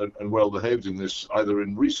and well behaved in this, either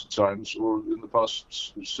in recent times or in the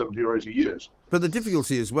past 70 or 80 years. But the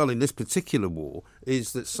difficulty as well in this particular war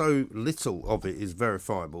is that so little of it is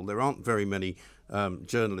verifiable. There aren't very many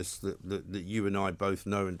journalists that you and I both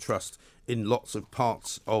know and trust in lots of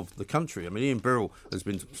parts of the country. I mean, Ian Birrell has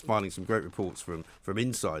been filing some great reports from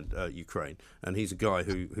inside Ukraine, and he's a guy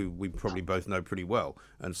who we probably both know pretty well,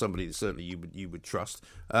 and somebody that certainly you would trust.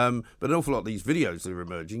 But an awful lot of these videos that are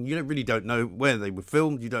emerging, you really don't know where they were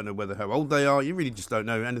filmed, you don't know how old they are, you really just don't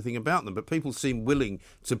know anything about them. But people seem willing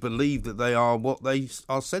to believe that they are what they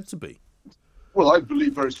are said to be. Well, I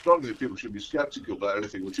believe very strongly that people should be sceptical about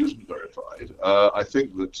anything which isn't verified. I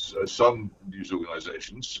think that some news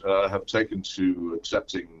organisations have taken to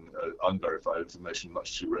accepting unverified information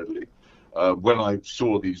much too readily. When I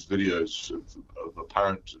saw these videos of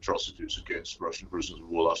apparent atrocities against Russian prisoners of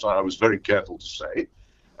war last night, I was very careful to say,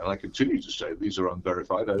 and I continue to say, these are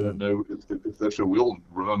unverified. I don't know if they're true. We all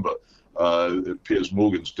remember Piers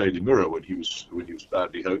Morgan's Daily Mirror when he was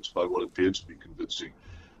badly hoaxed by what appeared to be convincing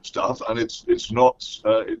stuff, and it's not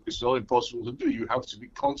impossible to do. You have to be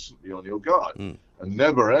constantly on your guard and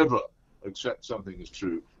never ever accept something as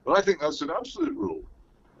true. But I think that's an absolute rule.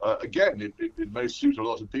 Again, it may suit a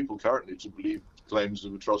lot of people currently to believe claims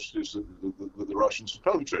of atrocities that the Russians have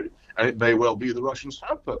perpetrated. And it may well be the Russians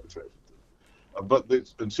have perpetrated them. But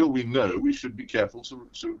until we know, we should be careful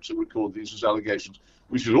to record these as allegations.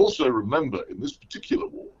 We should also remember in this particular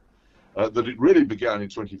war that it really began in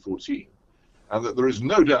 2014, and that there is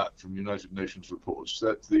no doubt from United Nations reports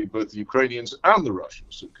that both the Ukrainians and the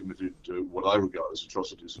Russians have committed what I regard as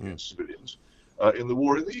atrocities against civilians in the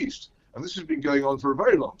war in the East. And this has been going on for a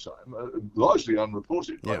very long time, largely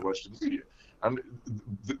unreported by Western media. And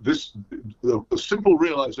the simple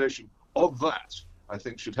realization of that, I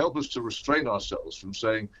think, should help us to restrain ourselves from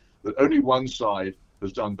saying that only one side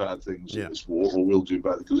has done bad things in this war or will do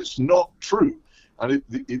bad things, because it's not true. And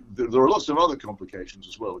there are lots of other complications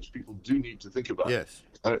as well, which people do need to think about. Yes.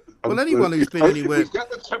 Well, anyone who's been anywhere... If we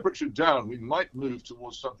get the temperature down, we might move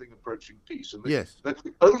towards something approaching peace. And that's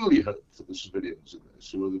the only hope for the civilians in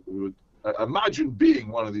this, who would imagine being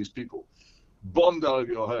one of these people, bombed out of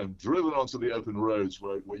your home, driven onto the open roads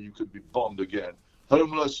where you could be bombed again,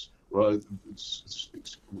 homeless,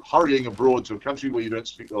 hurrying abroad to a country where you don't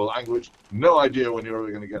speak the language, no idea when you're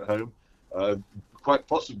ever going to get home, quite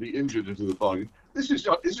possibly injured into the bargain. This is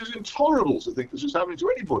intolerable to think this is happening to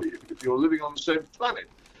anybody if you're living on the same planet.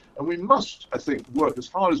 And we must, I think, work as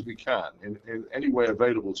hard as we can in any way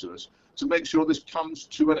available to us to make sure this comes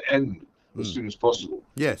to an end as soon as possible.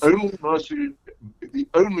 Yes. The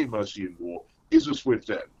only mercy in war is a swift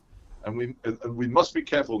end. And we must be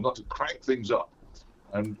careful not to crank things up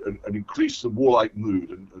and increase the warlike mood,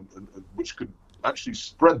 and which could actually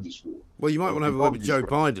spread this war. Well, you might want to have a word with Joe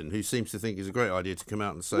Biden, who seems to think it's a great idea to come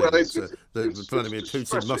out and say that Vladimir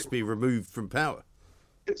Putin must be removed from power.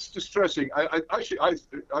 It's distressing. I've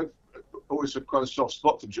always had quite a soft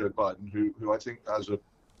spot for Joe Biden, who I think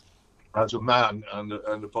as a man and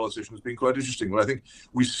a politician has been quite interesting. But I think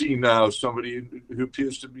we see now somebody who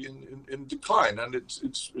appears to be in decline, and it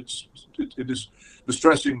is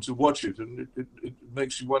distressing to watch it, and it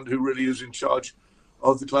makes you wonder who really is in charge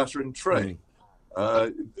of the clattering train.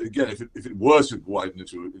 Again, if it were to widen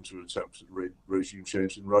into an attempt at regime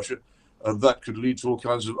change in Russia, that could lead to all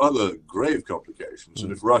kinds of other grave complications.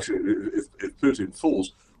 And if Putin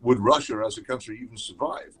falls, would Russia as a country even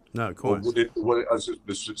survive? No, quite. Or would it, as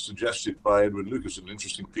was suggested by Edward Lucas, an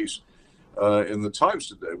interesting piece in the Times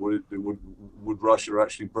today, would Russia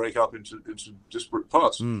actually break up into disparate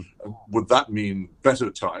parts? Would that mean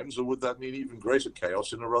better times, or would that mean even greater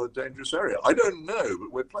chaos in a rather dangerous area? I don't know,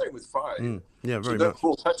 but we're playing with fire. Yeah, very so much. Don't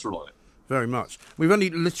pour petrol on it. Very much. We've only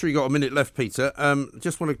literally got a minute left, Peter.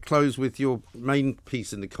 Just want to close with your main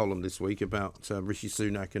piece in the column this week about Rishi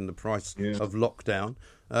Sunak and the price of lockdown.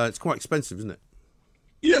 It's quite expensive, isn't it?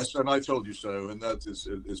 Yes, and I told you so, and that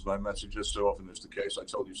is my message, as so often is the case. I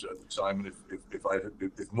told you so at the time, and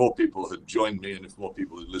if more people had joined me and if more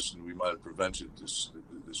people had listened, we might have prevented this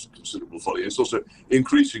considerable folly. It's also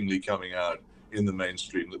increasingly coming out in the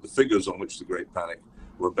mainstream that the figures on which the Great Panic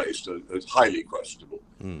were based are highly questionable.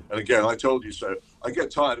 And again, I told you so. I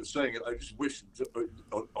get tired of saying it. I just wish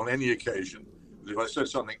on any occasion that if I said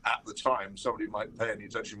something at the time, somebody might pay any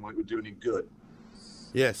attention when it would do any good.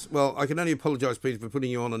 Yes, well, I can only apologise, Peter, for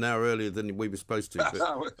putting you on an hour earlier than we were supposed to.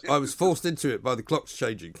 But I was forced into it by the clocks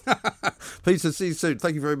changing. Peter, see you soon.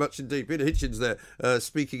 Thank you very much indeed. Peter Hitchens there,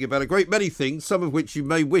 speaking about a great many things, some of which you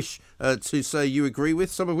may wish to say you agree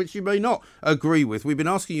with, some of which you may not agree with. We've been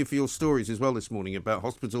asking you for your stories as well this morning about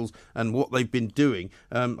hospitals and what they've been doing.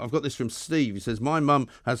 I've got this from Steve. He says, my mum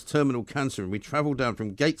has terminal cancer and we travelled down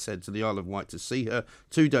from Gateshead to the Isle of Wight to see her.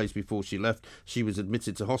 2 days before she left, she was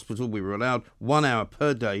admitted to hospital. We were allowed 1 hour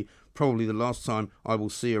per day, probably the last time I will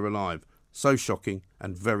see her alive. So shocking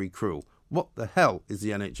and very cruel. What the hell is the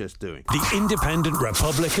NHS doing? The Independent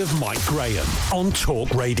Republic of Mike Graham on Talk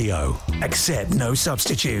Radio. Accept no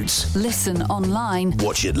substitutes. Listen online.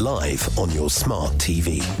 Watch it live on your smart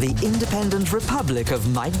TV. The Independent Republic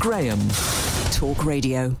of Mike Graham. Talk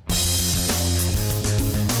Radio.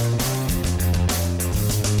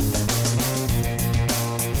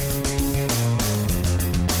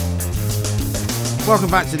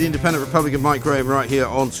 Welcome back to the Independent Republic of Mike Graham right here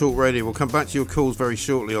on Talk Radio. We'll come back to your calls very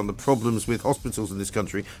shortly on the problems with hospitals in this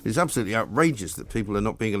country. It's absolutely outrageous that people are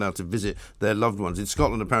not being allowed to visit their loved ones. In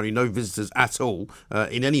Scotland, apparently no visitors at all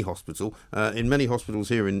in any hospital. In many hospitals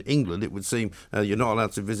here in England, it would seem you're not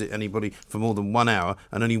allowed to visit anybody for more than 1 hour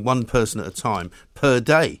and only one person at a time per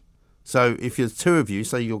day. So if there's two of you,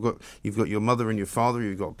 say you've got your mother and your father,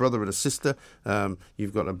 you've got a brother and a sister,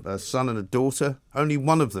 you've got a son and a daughter, only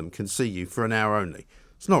one of them can see you for an hour only.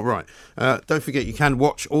 It's not right. Don't forget, you can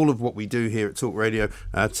watch all of what we do here at Talk Radio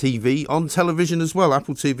TV on television as well.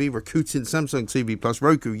 Apple TV, Rakuten, Samsung TV Plus,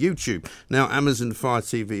 Roku, YouTube, now Amazon Fire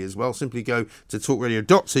TV as well. Simply go to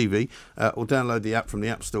talkradio.tv or download the app from the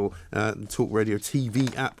App Store, the Talk Radio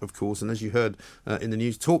TV app, of course. And as you heard in the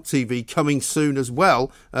news, Talk TV coming soon as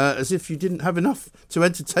well. As if you didn't have enough to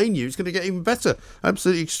entertain you, it's going to get even better.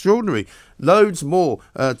 Absolutely extraordinary. Loads more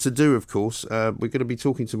to do, of course. We're going to be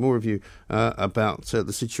talking to more of you about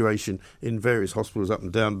the situation in various hospitals up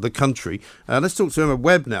and down the country. Let's talk to Emma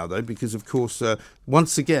Webb now, though, because, of course,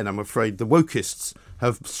 once again, I'm afraid the wokists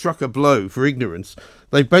have struck a blow for ignorance.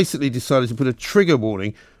 They've basically decided to put a trigger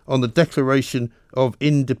warning on the Declaration of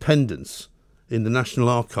Independence in the National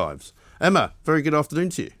Archives. Emma, very good afternoon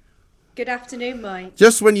to you. Good afternoon, Mike.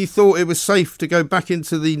 Just when you thought it was safe to go back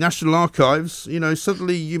into the National Archives,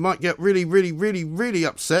 suddenly you might get really, really, really, really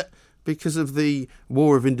upset because of the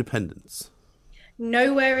War of Independence.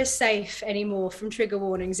 Nowhere is safe anymore from trigger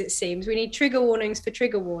warnings, it seems. We need trigger warnings for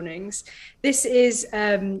trigger warnings. This is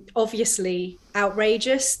obviously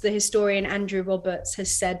outrageous. The historian Andrew Roberts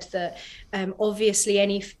has said that obviously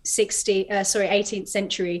any 18th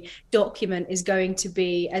century document is going to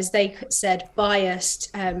be, as they said,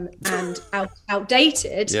 biased and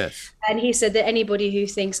outdated. Yes. And he said that anybody who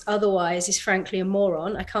thinks otherwise is frankly a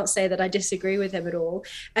moron. I can't say that I disagree with him at all.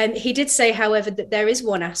 And he did say, however, that there is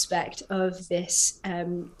one aspect of this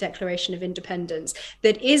Declaration of Independence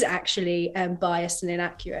that is actually biased and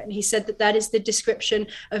inaccurate. And he said that that is the description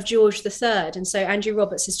of George III. And so Andrew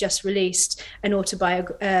Roberts has just released a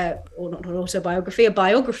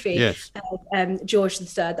biography yes. of George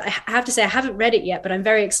III. I have to say I haven't read it yet, but I'm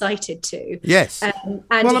very excited to. Yes. And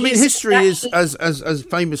well, I mean, history is, as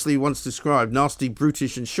famously once described, nasty,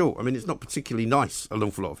 brutish and short. I mean, it's not particularly nice, an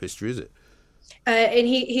awful lot of history, is it? And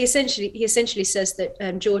he essentially says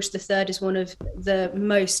that George III is one of the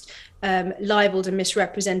most libeled and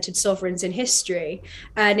misrepresented sovereigns in history,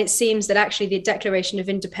 and it seems that actually the Declaration of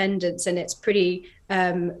Independence and its pretty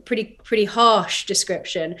harsh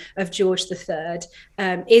description of George III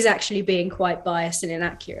is actually being quite biased and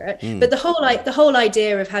inaccurate. But the whole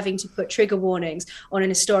idea of having to put trigger warnings on an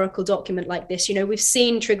historical document like this, we've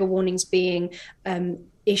seen trigger warnings being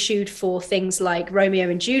issued for things like Romeo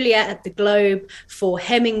and Juliet at the Globe, for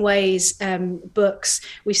Hemingway's books.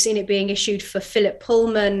 We've seen it being issued for Philip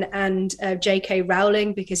Pullman and J.K.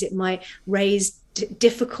 Rowling because it might raise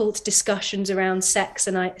difficult discussions around sex,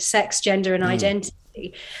 gender and identity.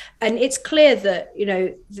 And it's clear that,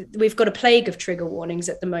 we've got a plague of trigger warnings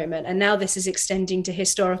at the moment. And now this is extending to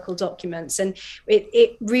historical documents. And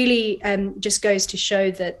it really just goes to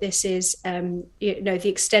show that this is, the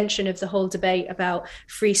extension of the whole debate about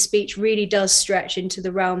free speech really does stretch into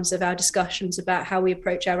the realms of our discussions about how we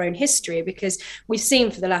approach our own history, because we've seen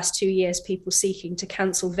for the last 2 years people seeking to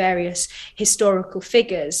cancel various historical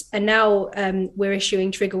figures. And now we're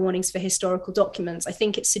issuing trigger warnings for historical documents. I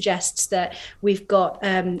think it suggests that we've got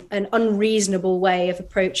an unreasonable way of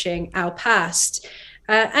approaching our past.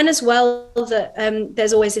 And as well that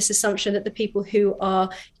there's always this assumption that the people who are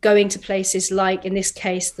going to places like, in this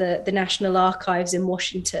case, the National Archives in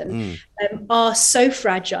Washington, are so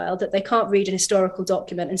fragile that they can't read an historical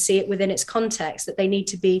document and see it within its context, that they need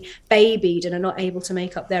to be babied and are not able to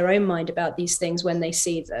make up their own mind about these things when they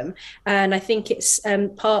see them. And I think it's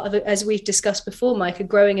part of, as we've discussed before, Mike, a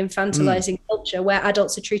growing infantilizing culture where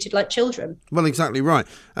adults are treated like children. Well, exactly right.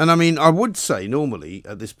 And I mean, I would say normally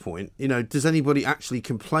at this point, does anybody actually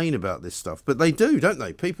complain about this stuff? But they do, don't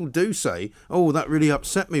they? People do say, oh, that really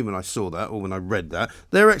upset me when I saw that or when I read that.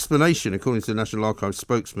 Their explanation, according to the National Archives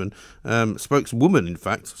spokeswoman, in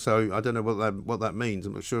fact, so I don't know what that means.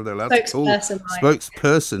 I'm not sure they're allowed to call it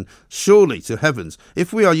spokesperson. Surely to heavens,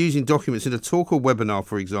 if we are using documents in a talk or webinar,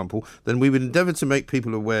 for example, then we would endeavour to make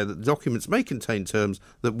people aware that the documents may contain terms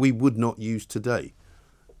that we would not use today.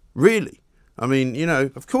 Really? I mean,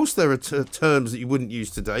 of course there are terms that you wouldn't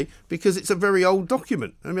use today because it's a very old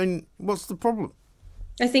document. I mean, what's the problem?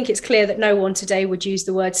 I think it's clear that no one today would use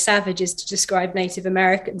the word savages to describe Native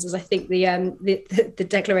Americans, as I think the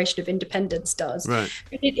Declaration of Independence does. Right.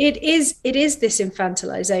 It is this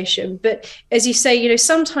infantilization. But as you say,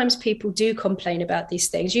 sometimes people do complain about these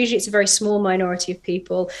things. Usually it's a very small minority of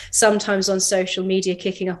people, sometimes on social media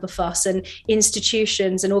kicking up a fuss, and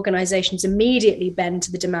institutions and organizations immediately bend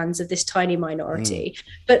to the demands of this tiny minority.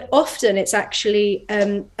 But often it's actually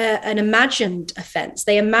an imagined offense.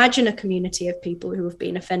 They imagine a community of people who have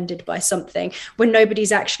been offended by something when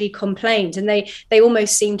nobody's actually complained. And they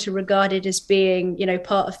almost seem to regard it as being,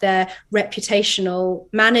 part of their reputational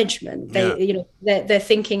management. They're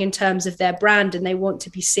thinking in terms of their brand, and they want to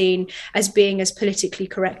be seen as being as politically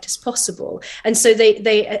correct as possible. And so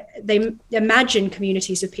they imagine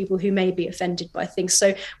communities of people who may be offended by things.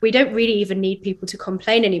 So we don't really even need people to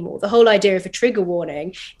complain anymore. The whole idea of a trigger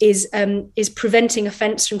warning is preventing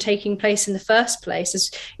offence from taking place in the first place. As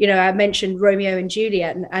I mentioned Romeo and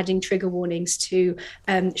Juliet and adding trigger warnings to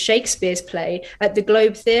Shakespeare's play. At the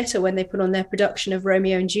Globe Theatre, when they put on their production of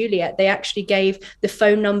Romeo and Juliet, they actually gave the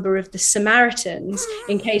phone number of the Samaritans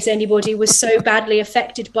in case anybody was so badly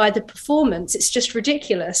affected by the performance. It's just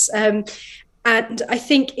ridiculous. And I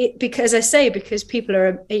think because people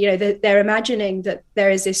are, they're imagining that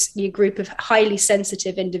there is this group of highly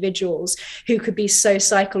sensitive individuals who could be so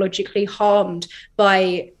psychologically harmed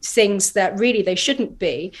by things that really they shouldn't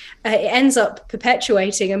be. It ends up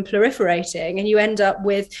perpetuating and proliferating, and you end up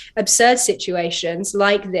with absurd situations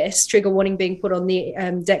like this trigger warning being put on the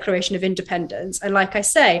Declaration of Independence. And like I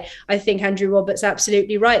say, I think Andrew Roberts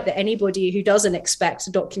absolutely right that anybody who doesn't expect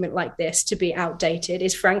a document like this to be outdated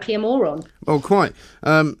is frankly a moron. Oh, quite.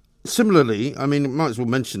 Similarly, I mean, might as well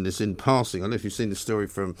mention this in passing. I don't know if you've seen the story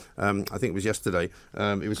from, I think it was yesterday.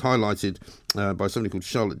 It was highlighted by somebody called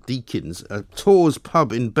Charlotte Deakins, Tor's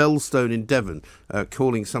pub in Bellstone in Devon,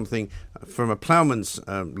 calling something from a ploughman's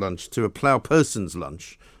lunch to a ploughperson's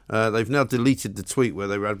lunch. They've now deleted the tweet where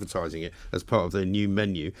they were advertising it as part of their new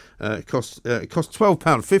menu. It costs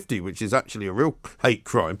 £12.50, which is actually a real hate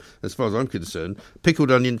crime as far as I'm concerned.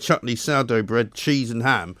 Pickled onion, chutney, sourdough bread, cheese and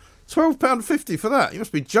ham. £12.50 for that? You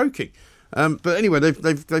must be joking. But anyway,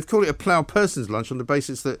 they've called it a plough person's lunch on the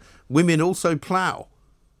basis that women also plough.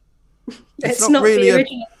 It's not really the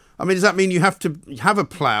original. I mean, does that mean you have to have a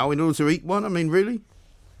plough in order to eat one? I mean, really?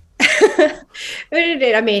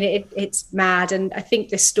 I mean, it's mad, and I think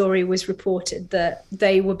this story was reported that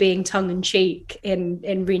they were being tongue-in-cheek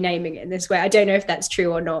in renaming it in this way. I don't know if that's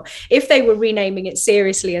true or not. If they were renaming it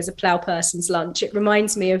seriously as a plough person's lunch, it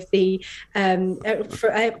reminds me of the for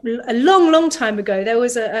a long time ago there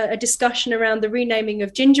was a discussion around the renaming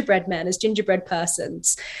of gingerbread men as gingerbread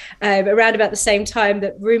persons, around about the same time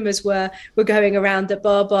that rumours were going around that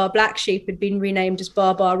Bar Bar Black Sheep had been renamed as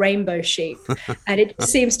Bar Bar Rainbow Sheep, and it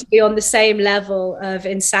seems to be on the same level of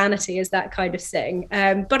insanity as that kind of thing.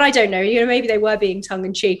 But I don't know. Maybe they were being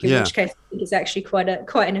tongue-in-cheek, in which case I think it's actually quite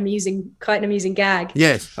an amusing gag.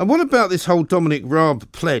 Yes. And what about this whole Dominic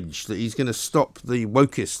Raab pledge that he's going to stop the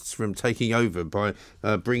wokists from taking over by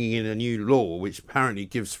bringing in a new law which apparently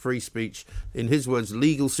gives free speech, in his words,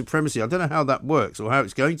 legal supremacy? I don't know how that works or how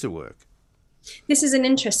it's going to work. This is an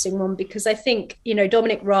interesting one because I think,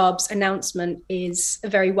 Dominic Raab's announcement is a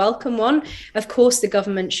very welcome one. Of course, the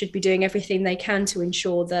government should be doing everything they can to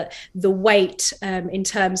ensure that the weight in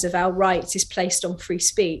terms of our rights is placed on free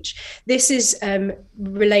speech. This is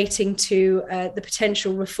relating to the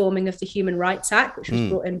potential reforming of the Human Rights Act, which was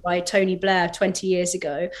brought in by Tony Blair 20 years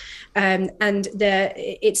ago. And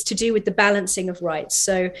it's to do with the balancing of rights.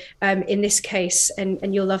 So in this case,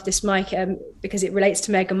 and you'll love this, Mike, because it relates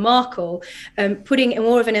to Meghan Markle, putting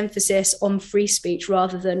more of an emphasis on free speech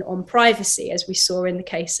rather than on privacy, as we saw in the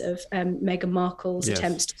case of Meghan Markle's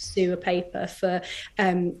attempts to sue a paper for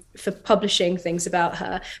publishing things about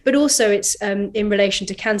her. But also it's in relation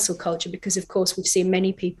to cancel culture, because of course we've seen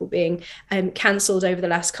many people being cancelled over the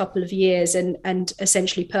last couple of years and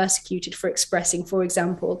essentially persecuted for expressing, for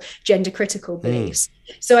example, gender critical beliefs.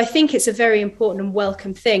 So I think it's a very important and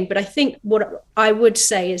welcome thing. But I think what I would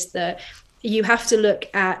say is that you have to look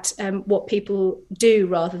at what people do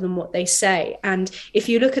rather than what they say. And if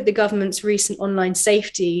you look at the government's recent online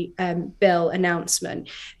safety bill announcement,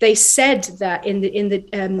 they said that in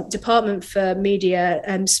the Department for Media,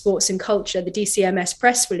 Sports and Culture, the DCMS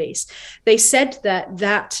press release, they said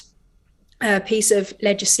that piece of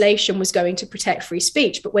legislation was going to protect free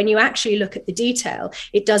speech. But when you actually look at the detail,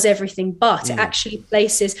 it does everything but. It actually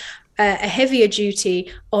places a heavier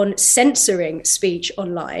duty on censoring speech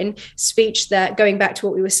online, speech that, going back to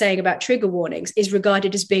what we were saying about trigger warnings, is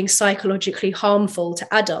regarded as being psychologically harmful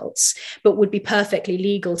to adults, but would be perfectly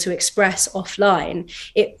legal to express offline.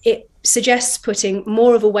 It suggests putting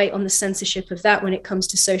more of a weight on the censorship of that when it comes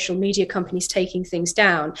to social media companies taking things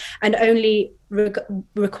down, and only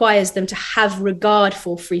requires them to have regard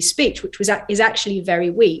for free speech, which is actually very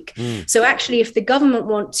weak. So actually, if the government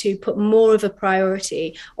want to put more of a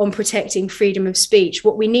priority on protecting freedom of speech,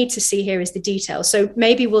 what we need to see here is the details. So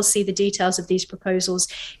maybe we'll see the details of these proposals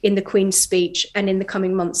in the Queen's speech and in the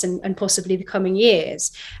coming months and possibly the coming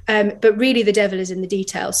years. But really, the devil is in the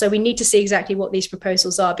details. So we need to see exactly what these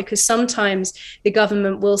proposals are, because sometimes the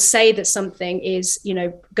government will say that something is,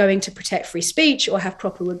 going to protect free speech or have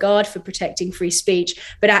proper regard for protecting free speech,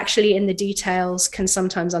 but actually in the details can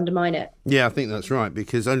sometimes undermine it. Yeah, I think that's right,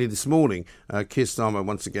 because only this morning, Keir Starmer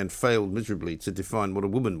once again failed miserably to define what a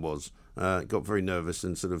woman was. Got very nervous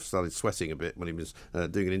and sort of started sweating a bit when he was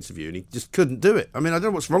doing an interview, and he just couldn't do it. I mean, I don't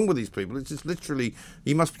know what's wrong with these people. It's just literally,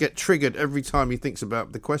 he must get triggered every time he thinks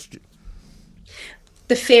about the question.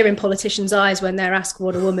 The fear in politicians' eyes when they're asked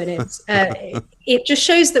what a woman is. It just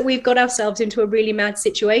shows that we've got ourselves into a really mad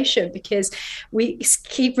situation, because we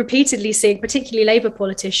keep repeatedly seeing, particularly Labour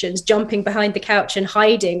politicians, jumping behind the couch and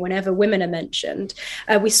hiding whenever women are mentioned.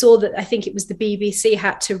 We saw that, I think it was the BBC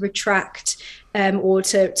had to retract or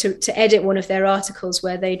to edit one of their articles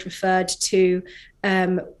where they'd referred to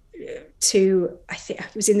I think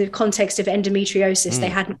it was in the context of endometriosis. They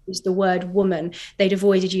hadn't used the word woman. They'd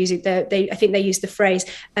avoided using I think they used the phrase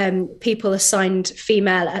people assigned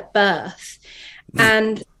female at birth.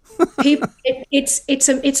 And people,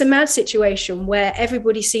 it's a mad situation where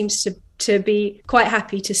everybody seems to be quite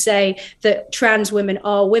happy to say that trans women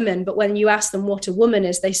are women, but when you ask them what a woman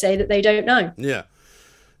is, they say that they don't know.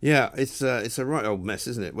 Yeah, it's a right old mess,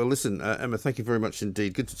 isn't it? Well, listen, Emma, thank you very much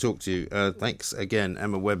indeed. Good to talk to you. Thanks again,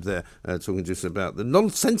 Emma Webb there, talking to us about the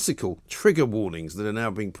nonsensical trigger warnings that are now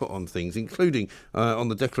being put on things, including on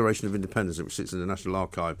the Declaration of Independence, which sits in the National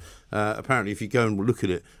Archive. Apparently, if you go and look at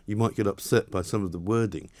it, you might get upset by some of the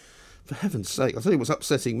wording. For heaven's sake, I'll tell you what's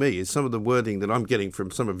upsetting me is some of the wording that I'm getting from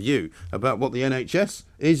some of you about what the NHS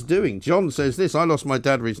is doing. John says this: I lost my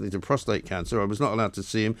dad recently to prostate cancer. I was not allowed to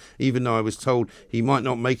see him, even though I was told he might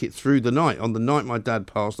not make it through the night. On the night my dad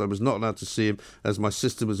passed, I was not allowed to see him as my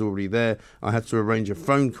sister was already there. I had to arrange a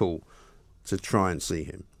phone call to try and see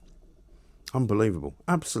him. Unbelievable.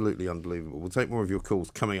 Absolutely unbelievable. We'll take more of your calls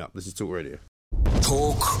coming up. This is Talk Radio.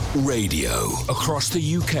 Talk Radio. Across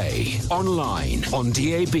the UK, online, on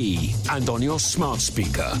DAB, and on your smart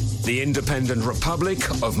speaker. The Independent Republic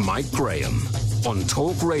of Mike Graham on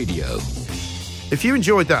Talk Radio. If you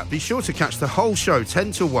enjoyed that, be sure to catch the whole show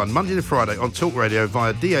 10 till 1, Monday to Friday on Talk Radio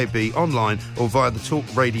via DAB, online, or via the Talk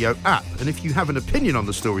Radio app. And if you have an opinion on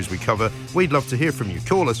the stories we cover, we'd love to hear from you.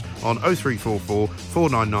 Call us on 0344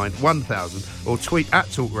 499 1000 or tweet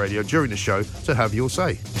at Talk Radio during the show to have your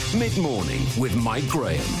say. Mid-morning with Mike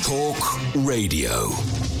Graham. Talk Radio.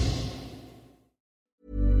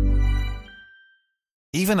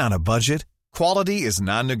 Even on a budget, quality is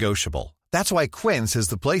non-negotiable. That's why Quince is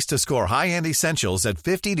the place to score high-end essentials at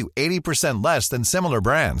 50 to 80% less than similar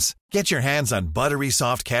brands. Get your hands on buttery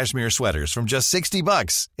soft cashmere sweaters from just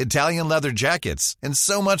 $60, Italian leather jackets, and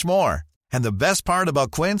so much more. And the best part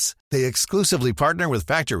about Quince, they exclusively partner with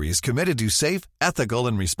factories committed to safe, ethical,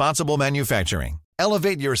 and responsible manufacturing.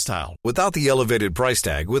 Elevate your style without the elevated price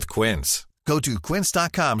tag with Quince. Go to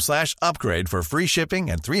quince.com/upgrade for free shipping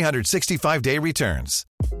and 365-day returns.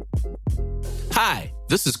 Hi,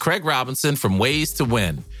 this is Craig Robinson from Ways to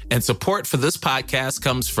Win, and support for this podcast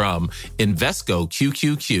comes from Invesco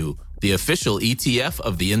QQQ, the official ETF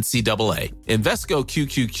of the NCAA. Invesco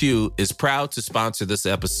QQQ is proud to sponsor this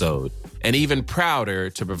episode, and even prouder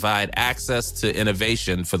to provide access to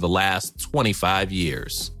innovation for the last 25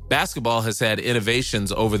 years. Basketball has had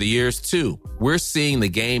innovations over the years, too. We're seeing the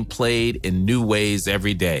game played in new ways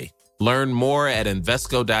every day. Learn more at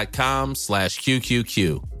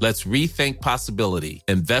Invesco.com/QQQ. Let's rethink possibility.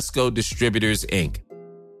 Invesco Distributors, Inc.